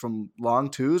looks from long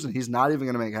twos, and he's not even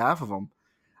going to make half of them,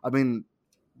 I mean,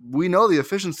 we know the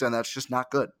efficiency on that's just not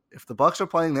good. If the Bucks are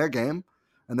playing their game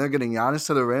and they're getting Giannis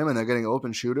to the rim and they're getting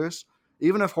open shooters,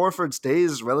 even if Horford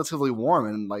stays relatively warm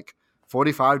and like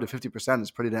 45 to 50%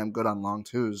 is pretty damn good on long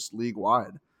twos league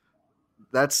wide,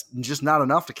 that's just not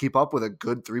enough to keep up with a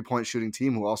good 3-point shooting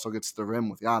team who also gets to the rim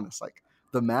with Giannis. Like,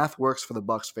 the math works for the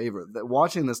Bucks' favor.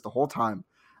 Watching this the whole time,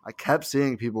 I kept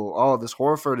seeing people, oh, this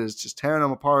Horford is just tearing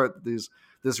them apart.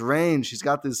 This range, he's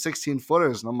got these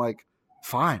 16-footers. And I'm like,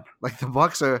 fine. Like, the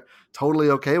Bucks are totally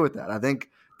okay with that. I think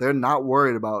they're not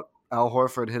worried about Al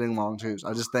Horford hitting long twos.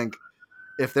 I just think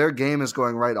if their game is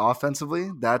going right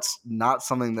offensively, that's not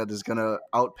something that is going to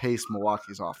outpace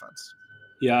Milwaukee's offense.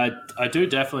 Yeah, I do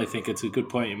definitely think it's a good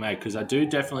point you make, because I do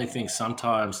definitely think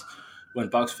sometimes when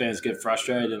Bucks fans get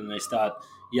frustrated and they start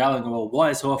yelling, well,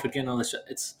 why is Horford getting on the shot?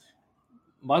 It's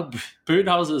Mike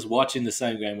Budenholzer is watching the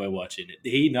same game we're watching.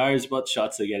 He knows what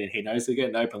shots they're getting. He knows they're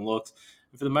getting open looks.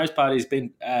 And for the most part, he's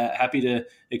been happy to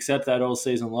accept that all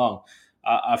season long.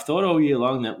 I've thought all year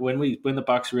long that when the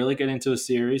Bucks really get into a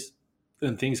series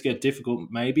and things get difficult,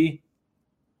 maybe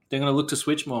they're going to look to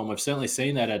switch more. And we've certainly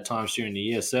seen that at times during the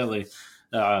year. Certainly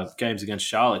games against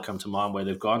Charlotte come to mind where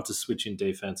they've gone to switch in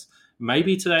defense.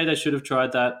 Maybe today they should have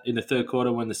tried that in the third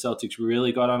quarter when the Celtics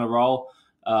really got on a roll.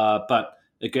 But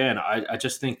again, I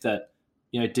just think that,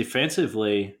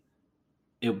 defensively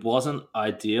it wasn't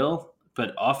ideal,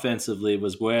 but offensively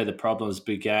was where the problems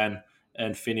began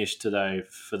and finished today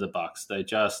for the Bucks. They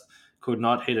just could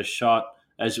not hit a shot.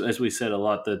 As we said a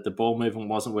lot, the ball movement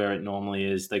wasn't where it normally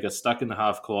is. They got stuck in the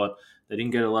half court. They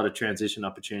didn't get a lot of transition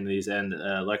opportunities. And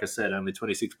like I said, only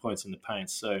 26 points in the paint.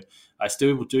 So I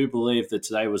still do believe that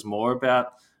today was more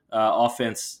about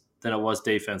offense than it was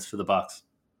defense for the Bucks.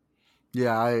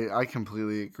 Yeah, I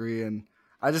completely agree. And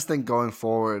I just think going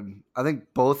forward, I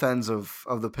think both ends of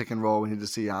the pick and roll, we need to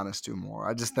see Giannis do more.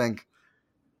 I just think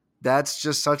that's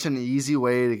just such an easy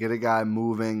way to get a guy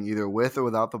moving either with or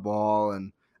without the ball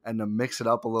and to mix it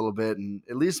up a little bit and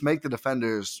at least make the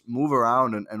defenders move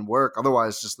around and work.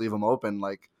 Otherwise, just leave them open.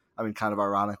 Kind of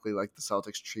ironically, like the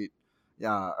Celtics treat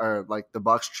or like the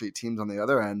Bucks treat teams on the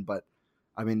other end. But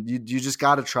I mean, you just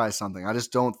got to try something. I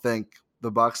just don't think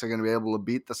the Bucks are going to be able to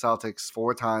beat the Celtics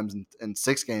 4 times in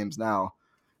 6 games now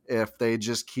if they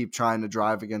just keep trying to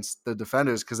drive against the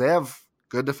defenders, because they have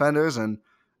good defenders, and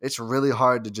it's really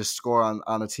hard to just score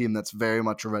on a team that's very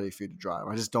much ready for you to drive.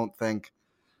 I just don't think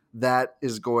that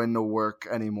is going to work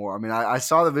anymore. I mean, I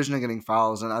saw the vision of getting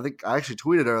fouls, and I think I actually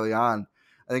tweeted early on,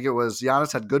 I think it was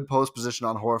Giannis had good post position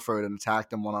on Horford and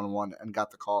attacked him one-on-one and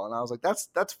got the call. And I was like,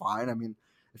 that's fine. I mean,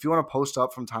 if you want to post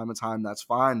up from time to time, that's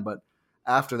fine. But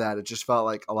after that, it just felt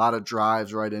like a lot of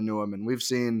drives right into him. And we've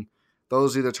seen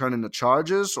those either turn into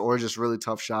charges or just really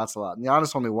tough shots a lot. And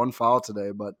Giannis only 1 foul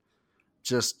today, but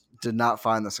just did not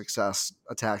find the success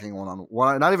attacking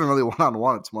one-on-one. Not even really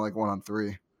one-on-one. It's more like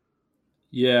 1-on-3.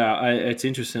 Yeah, it's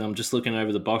interesting. I'm just looking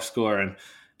over the box score, and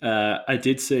I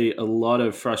did see a lot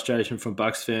of frustration from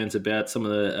Bucks fans about some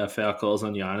of the foul calls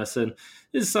on Giannis. And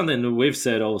this is something that we've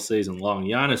said all season long.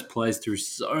 Giannis plays through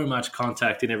so much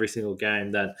contact in every single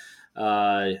game that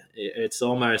it's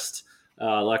almost,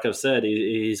 like I've said,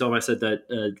 he's almost at that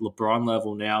LeBron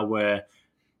level now where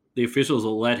the officials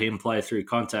will let him play through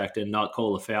contact and not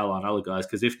call a foul on other guys,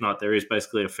 because if not, there is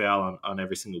basically a foul on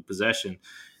every single possession.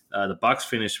 The Bucks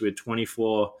finished with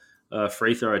 24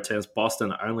 free throw attempts.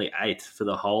 Boston only 8 for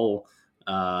the whole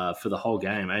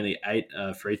game. Only 8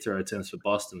 free throw attempts for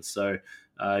Boston. So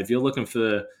if you're looking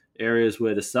for areas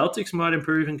where the Celtics might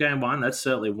improve in Game 1, that's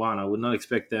certainly one. I would not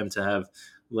expect them to have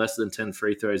less than 10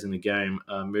 free throws in the game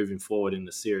moving forward in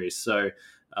the series. So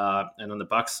and on the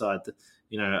Bucks side,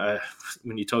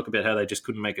 when you talk about how they just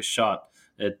couldn't make a shot,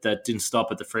 that didn't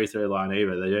stop at the free throw line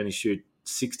either. They only shoot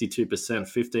 62%,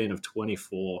 15 of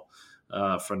 24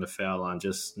 from the foul line.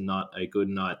 Just not a good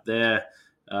night there.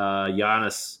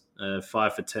 Giannis,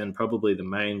 5 for 10, probably the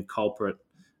main culprit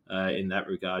in that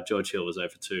regard. George Hill was 0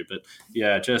 for 2. But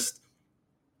yeah, just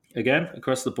again,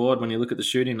 across the board, when you look at the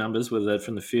shooting numbers, whether they're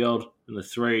from the field, from the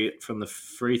three, from the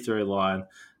free throw line,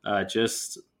 a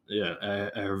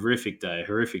horrific day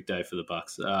for the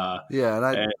Bucks.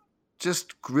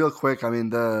 Just real quick, I mean,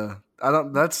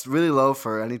 that's really low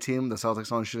for any team. The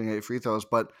Celtics only shooting 8 free throws,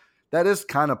 but that is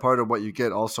kind of part of what you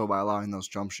get also by allowing those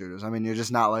jump shooters. I mean, you're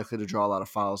just not likely to draw a lot of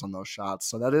fouls on those shots.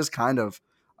 So that is kind of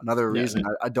another reason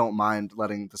I don't mind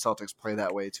letting the Celtics play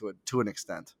that way to an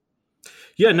extent.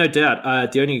 Yeah, no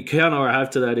doubt. The only counter I have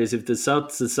to that is if the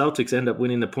Celtics end up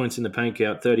winning the points in the paint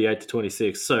count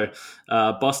 38-26. So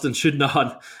Boston should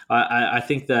not. I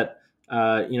think that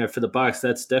for the Bucks,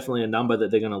 that's definitely a number that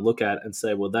they're going to look at and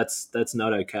say, well, that's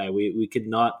not okay. We could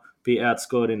not be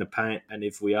outscored in the paint, and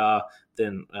if we are,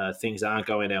 then things aren't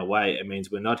going our way. It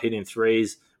means we're not hitting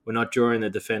threes. We're not drawing the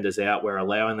defenders out. We're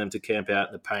allowing them to camp out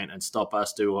in the paint and stop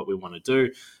us do what we want to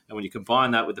do. And when you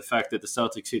combine that with the fact that the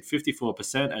Celtics hit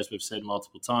 54%, as we've said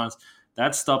multiple times,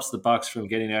 that stops the Bucks from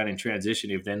getting out in transition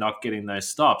if they're not getting those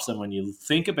stops. And when you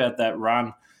think about that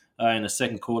run in the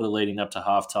second quarter leading up to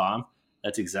halftime,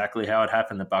 that's exactly how it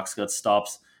happened. The Bucks got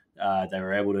stops. They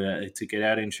were able to get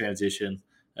out in transition.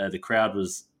 The crowd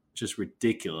was just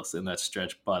ridiculous in that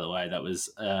stretch, by the way. That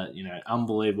was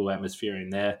unbelievable atmosphere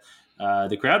in there.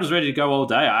 The crowd was ready to go all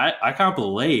day. I can't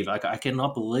believe, I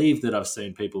cannot believe that I've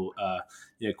seen people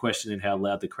questioning how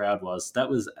loud the crowd was. That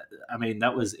was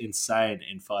insane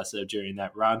in Fiserv during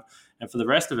that run. And for the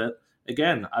rest of it,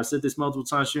 again, I've said this multiple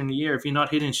times during the year, if you're not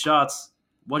hitting shots,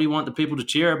 what do you want the people to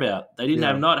cheer about? They didn't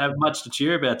have much to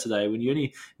cheer about today. When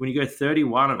you go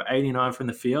 31 of 89 from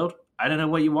the field, I don't know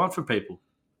what you want from people.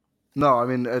 No, I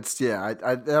mean,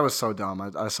 that was so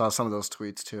dumb. I saw some of those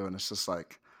tweets too, and it's just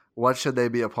like, what should they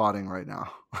be applauding right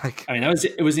now?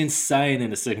 It was insane in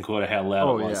the second quarter how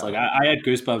loud it was. Yeah. Like I had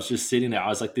goosebumps just sitting there. I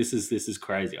was like, this is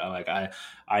crazy.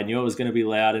 I knew it was going to be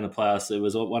loud in the playoffs. It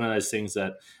was one of those things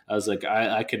that I was like,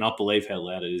 I cannot believe how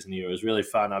loud it is in here. It was really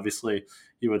fun. Obviously,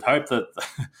 you would hope that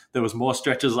there was more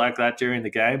stretches like that during the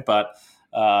game, but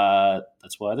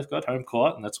that's why they've got home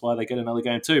court, and that's why they get another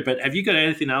game too. But have you got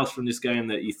anything else from this game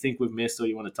that you think we've missed or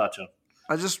you want to touch on?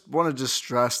 I just want to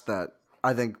stress that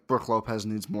I think Brook Lopez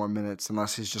needs more minutes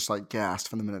unless he's just like gassed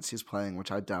from the minutes he's playing,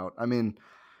 which I doubt. I mean,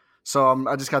 so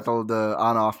I just got the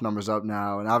on-off numbers up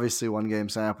now, and obviously 1 game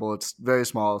sample. It's very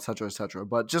small, et cetera, et cetera.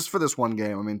 But just for this 1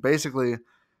 game, I mean, basically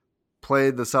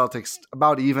played the Celtics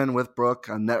about even with Brook,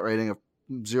 a net rating of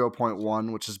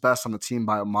 0.1, which is best on the team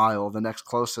by a mile. The next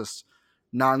closest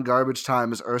non-garbage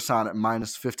time is Ersan at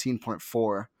minus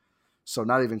 15.4, so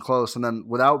not even close. And then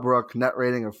without Brook, net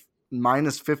rating of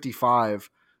minus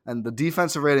 55. And the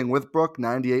defensive rating with Brook,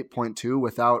 98.2,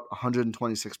 without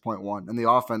 126.1. And the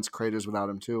offense craters without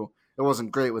him too. It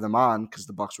wasn't great with him on because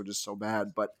the Bucks were just so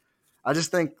bad. But I just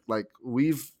think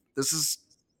this is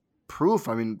proof.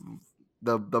 I mean,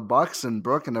 the Bucks and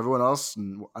Brooke and everyone else,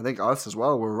 and I think us as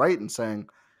well, were right in saying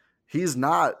he's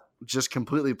not just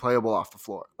completely playable off the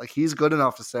floor. Like, he's good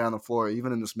enough to stay on the floor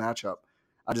even in this matchup.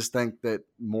 I just think that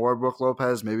more Brooke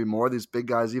Lopez, maybe more of these big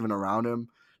guys even around him,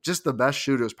 just the best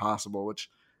shooters possible, which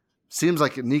seems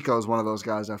like Nico is one of those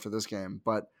guys after this game.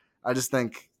 But I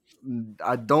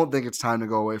don't think it's time to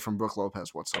go away from Brooke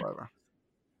Lopez whatsoever.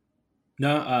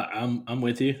 No, I'm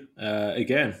with you.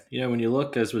 Again, when you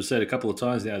look, as we've said a couple of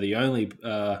times now, the only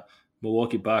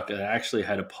Milwaukee Buck that actually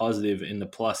had a positive in the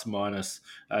plus minus,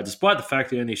 despite the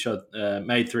fact he only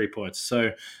made 3 points.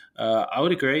 So I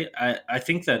would agree. I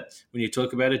think that when you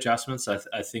talk about adjustments,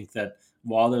 I think that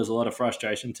while there was a lot of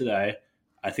frustration today,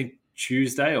 I think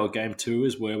Tuesday or game 2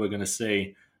 is where we're going to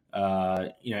see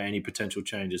any potential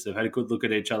changes. They've had a good look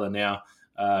at each other now.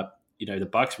 The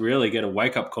Bucks really get a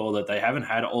wake-up call that they haven't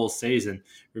had all season.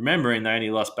 Remembering they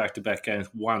only lost back-to-back games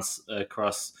once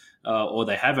across, or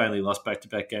they have only lost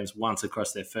back-to-back games once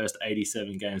across their first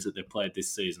 87 games that they've played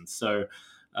this season. So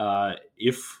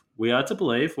if we are to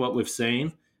believe what we've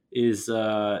seen is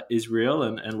real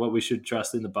and what we should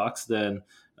trust in the Bucks, then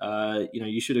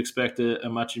you should expect a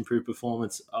much improved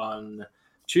performance on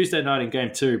Tuesday night in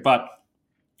game 2. But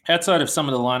outside of some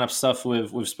of the lineup stuff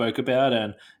we've spoke about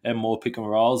and more pick and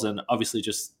rolls, and obviously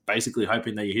just basically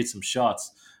hoping that you hit some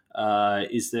shots,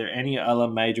 is there any other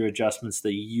major adjustments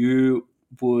that you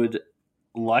would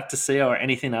like to see, or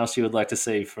anything else you would like to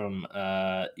see from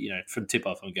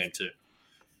tip-off on game 2?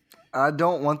 I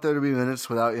don't want there to be minutes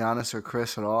without Giannis or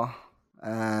Chris at all,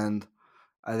 and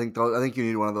I think you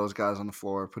need one of those guys on the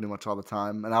floor pretty much all the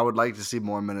time. And I would like to see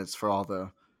more minutes for all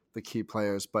the key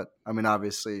players. But, I mean,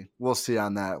 obviously, we'll see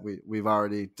on that. We've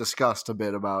already discussed a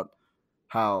bit about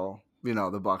how,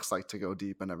 the Bucks like to go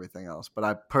deep and everything else. But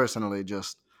I personally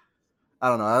I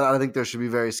don't know. I think there should be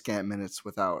very scant minutes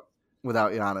without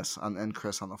Giannis and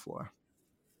Chris on the floor.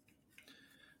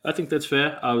 I think that's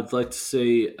fair. I would like to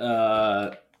see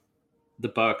the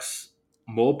Bucks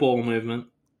more ball movement,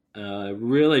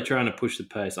 really trying to push the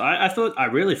pace. I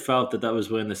really felt that was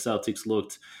when the Celtics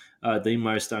looked the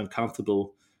most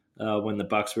uncomfortable, when the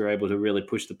Bucks were able to really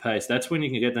push the pace. That's when you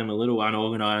can get them a little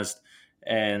unorganized.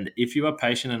 And if you are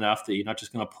patient enough that you're not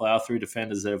just going to plow through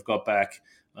defenders that have got back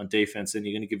on defense, then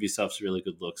you're going to give yourself a really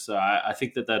good look. So I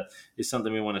think that is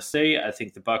something we want to see. I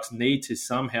think the Bucks need to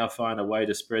somehow find a way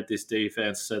to spread this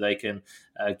defense so they can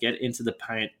get into the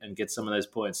paint and get some of those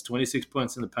points. 26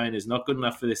 points in the paint is not good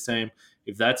enough for this team.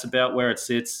 If that's about where it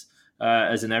sits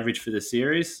as an average for the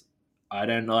series, I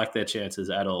don't like their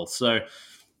chances at all. So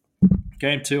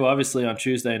game 2, obviously, on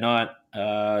Tuesday night.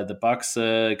 The Bucks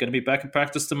are going to be back in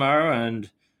practice tomorrow, and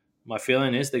my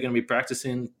feeling is they're going to be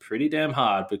practicing pretty damn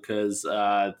hard because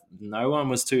no one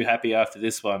was too happy after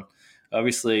this one.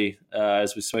 Obviously,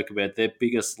 as we spoke about, their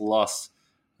biggest loss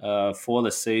for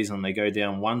the season, they go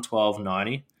down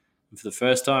 112-90. And for the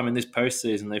first time in this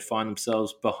postseason, they find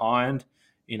themselves behind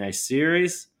in a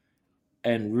series,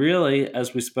 and really,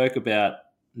 as we spoke about,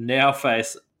 now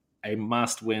face a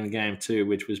must-win game 2,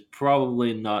 which was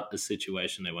probably not a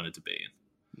situation they wanted to be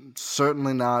in.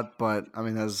 Certainly not, but I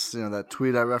mean, as that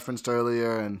tweet I referenced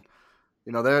earlier, and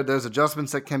there's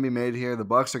adjustments that can be made here. The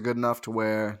Bucks are good enough to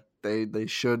where they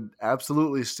should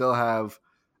absolutely still have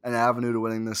an avenue to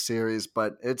winning this series,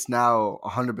 but it's now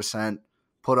 100%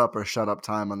 put up or shut up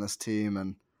time on this team.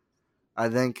 And I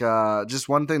think just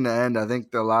one thing to end, I think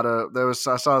I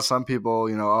saw some people,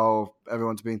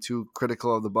 everyone's being too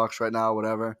critical of the Bucks right now,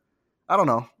 whatever. I don't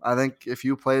know. I think if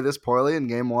you play this poorly in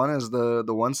game 1 as the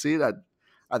 1 seed,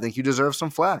 I think you deserve some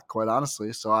flack, quite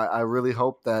honestly. So I really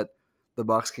hope that the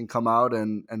Bucks can come out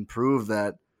and prove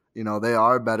that, they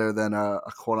are better than a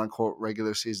quote unquote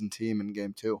regular season team in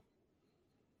game 2.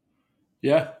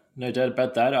 Yeah, no doubt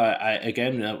about that. I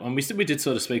again, when we did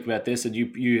sort of speak about this, and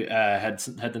you had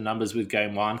the numbers with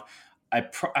game 1. I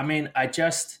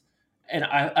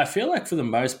feel like for the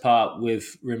most part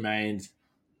we've remained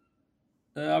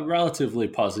relatively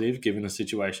positive given the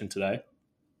situation today.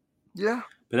 Yeah,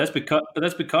 but that's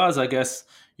because I guess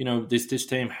this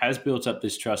team has built up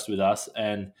this trust with us,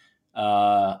 and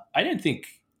I don't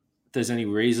think there's any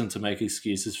reason to make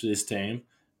excuses for this team.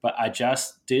 But I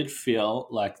just did feel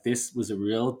like this was a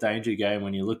real danger game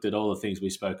when you looked at all the things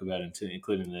we spoke about,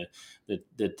 including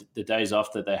the days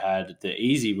off that they had, the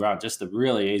easy run, just the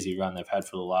really easy run they've had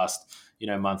for the last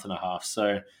month and a half.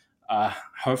 So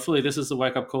hopefully this is the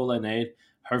wake-up call they need.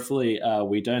 Hopefully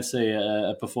we don't see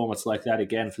a performance like that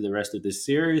again for the rest of this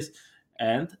series.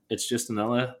 And it's just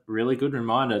another really good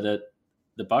reminder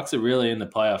that the Bucks are really in the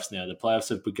playoffs now. The playoffs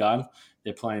have begun.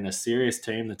 They're playing a serious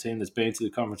team, the team that's been to the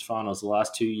conference finals the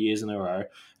last 2 years in a row,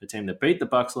 the team that beat the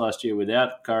Bucks last year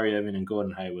without Kyrie Irving and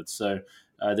Gordon Hayward. So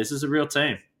this is a real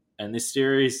team, and this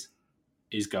series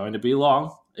is going to be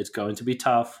long. It's going to be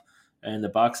tough, and the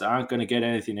Bucks aren't going to get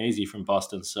anything easy from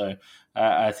Boston. So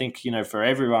I think, for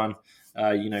everyone,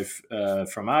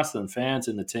 from us and fans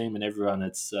and the team and everyone,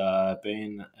 it's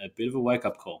been a bit of a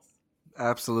wake-up call.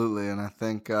 Absolutely, and I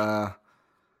think,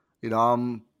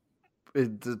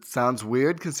 it sounds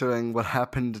weird considering what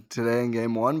happened today in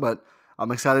Game 1, but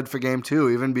I'm excited for Game 2,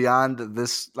 even beyond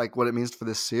this, like what it means for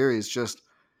this series, just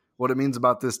what it means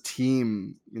about this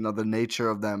team, the nature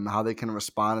of them, how they can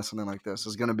respond to something like this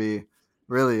is going to be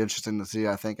really interesting to see,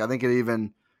 I think. I think it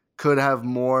even could have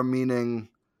more meaning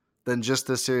than just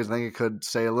this series. I think it could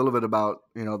say a little bit about,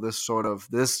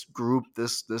 this group,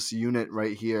 this unit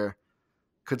right here.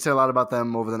 Could say a lot about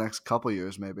them over the next couple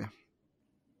years, maybe.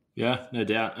 Yeah, no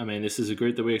doubt. I mean, this is a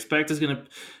group that we expect is going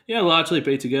to, largely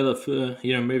be together for,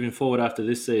 moving forward after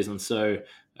this season. So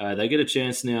they get a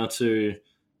chance now to,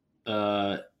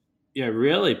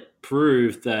 really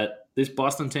prove that this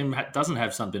Boston team doesn't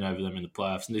have something over them in the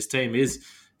playoffs, and this team is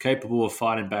capable of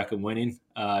fighting back and winning.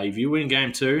 If you win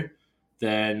Game 2,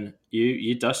 then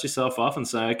you dust yourself off and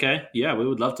say, okay, yeah, we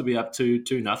would love to be up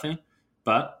 2-0,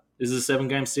 but this is a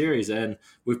 7-game series, and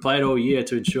we've played all year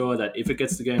to ensure that if it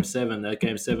gets to Game 7, that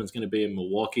Game 7 is going to be in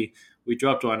Milwaukee. We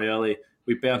dropped one early.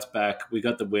 We bounced back. We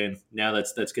got the win. Now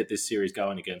let's get this series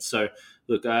going again. So,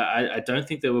 look, I don't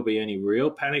think there will be any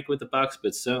real panic with the Bucks,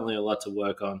 but certainly a lot to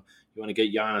work on. You want to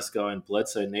get Giannis going.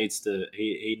 Bledsoe needs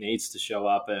to show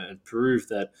up and prove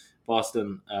that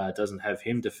Boston doesn't have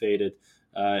him defeated.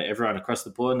 Everyone across the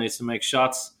board needs to make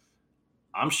shots.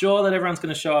 I'm sure that everyone's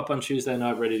going to show up on Tuesday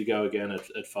night ready to go again at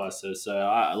Fiserv. So,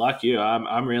 like you,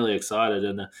 I'm really excited,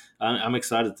 and I'm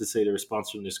excited to see the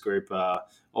response from this group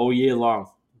all year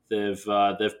long. They've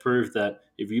proved that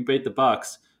if you beat the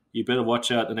Bucks, you better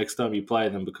watch out the next time you play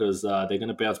them, because they're going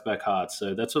to bounce back hard.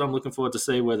 So that's what I'm looking forward to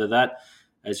see, whether that,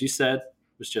 as you said,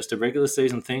 was just a regular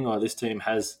season thing, or this team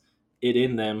has it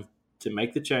in them to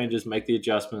make the changes, make the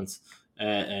adjustments,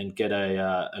 and get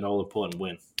an all-important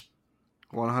win.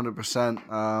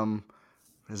 100%.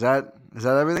 Is that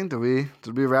everything?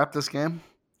 Did we wrap this game?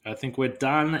 I think we're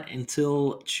done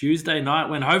until Tuesday night,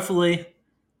 when hopefully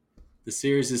the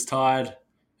series is tied,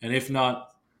 and if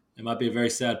not, it might be a very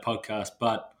sad podcast.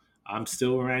 But I'm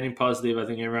still remaining positive. I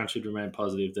think everyone should remain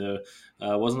positive.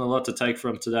 There wasn't a lot to take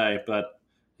from today, but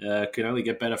can only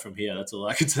get better from here. That's all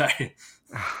I can say.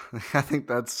 I think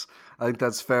that's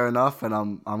fair enough,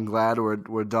 and I'm glad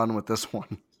we're done with this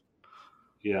one.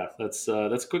 Yeah,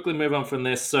 let's quickly move on from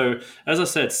this. So, as I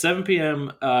said, 7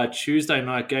 p.m. Tuesday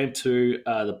night, Game 2.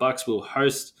 The Bucks will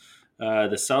host the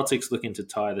Celtics, looking to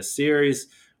tie the series.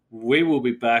 We will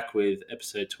be back with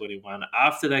episode 21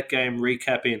 after that game,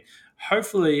 recapping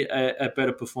hopefully a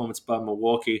better performance by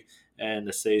Milwaukee, and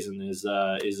the season is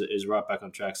right back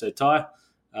on track. So, Ty,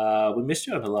 we missed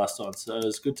you on the last one, so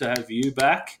it's good to have you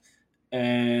back,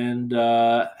 and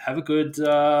have a good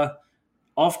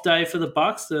off day for the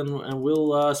Bucks, and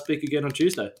we'll speak again on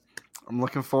Tuesday. I'm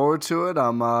looking forward to it.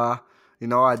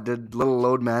 I did little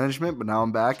load management, but now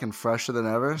I'm back and fresher than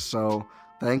ever. So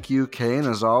thank you, Kane,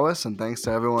 as always, and thanks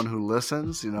to everyone who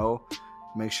listens.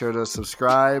 Make sure to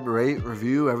subscribe, rate,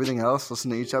 review, everything else.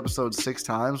 Listen to each episode 6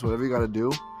 times, whatever you got to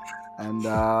do, and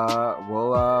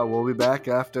we'll be back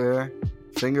after,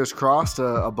 fingers crossed,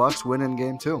 a Bucks win in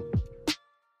Game 2.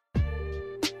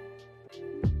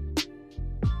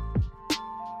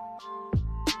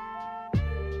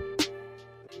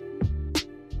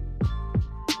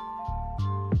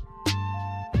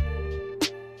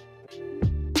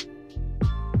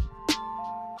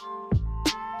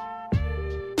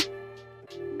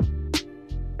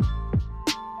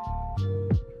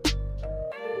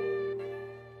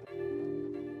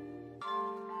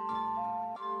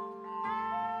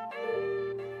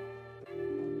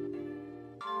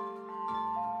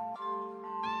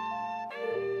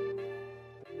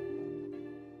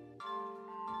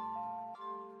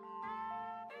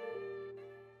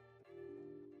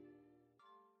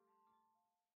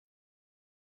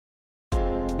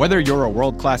 Whether you're a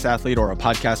world-class athlete or a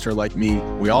podcaster like me,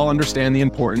 we all understand the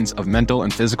importance of mental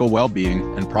and physical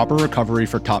well-being and proper recovery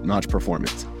for top-notch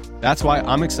performance. That's why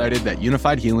I'm excited that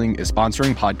Unified Healing is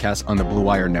sponsoring podcasts on the Blue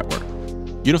Wire Network.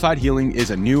 Unified Healing is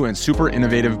a new and super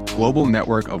innovative global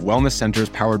network of wellness centers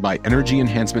powered by Energy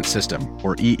Enhancement System,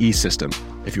 or EE System.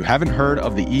 If you haven't heard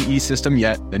of the EE System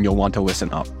yet, then you'll want to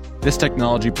listen up. This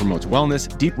technology promotes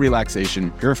wellness, deep relaxation,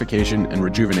 purification, and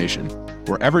rejuvenation.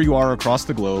 Wherever you are across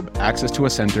the globe, access to a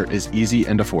center is easy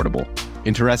and affordable.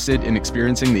 Interested in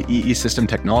experiencing the EE System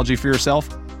technology for yourself?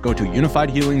 Go to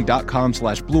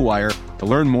unifiedhealing.com/bluewire to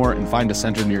learn more and find a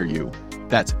center near you.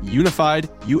 That's unified,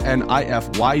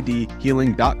 UNIFYD,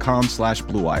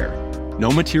 healing.com/bluewire. No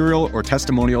material or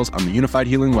testimonials on the Unified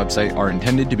Healing website are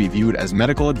intended to be viewed as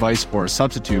medical advice or a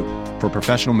substitute for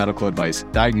professional medical advice,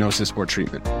 diagnosis, or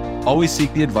treatment. Always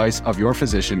seek the advice of your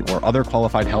physician or other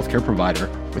qualified healthcare provider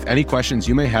with any questions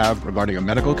you may have regarding a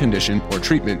medical condition or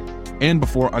treatment and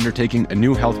before undertaking a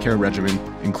new healthcare regimen,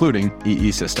 including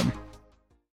EE System.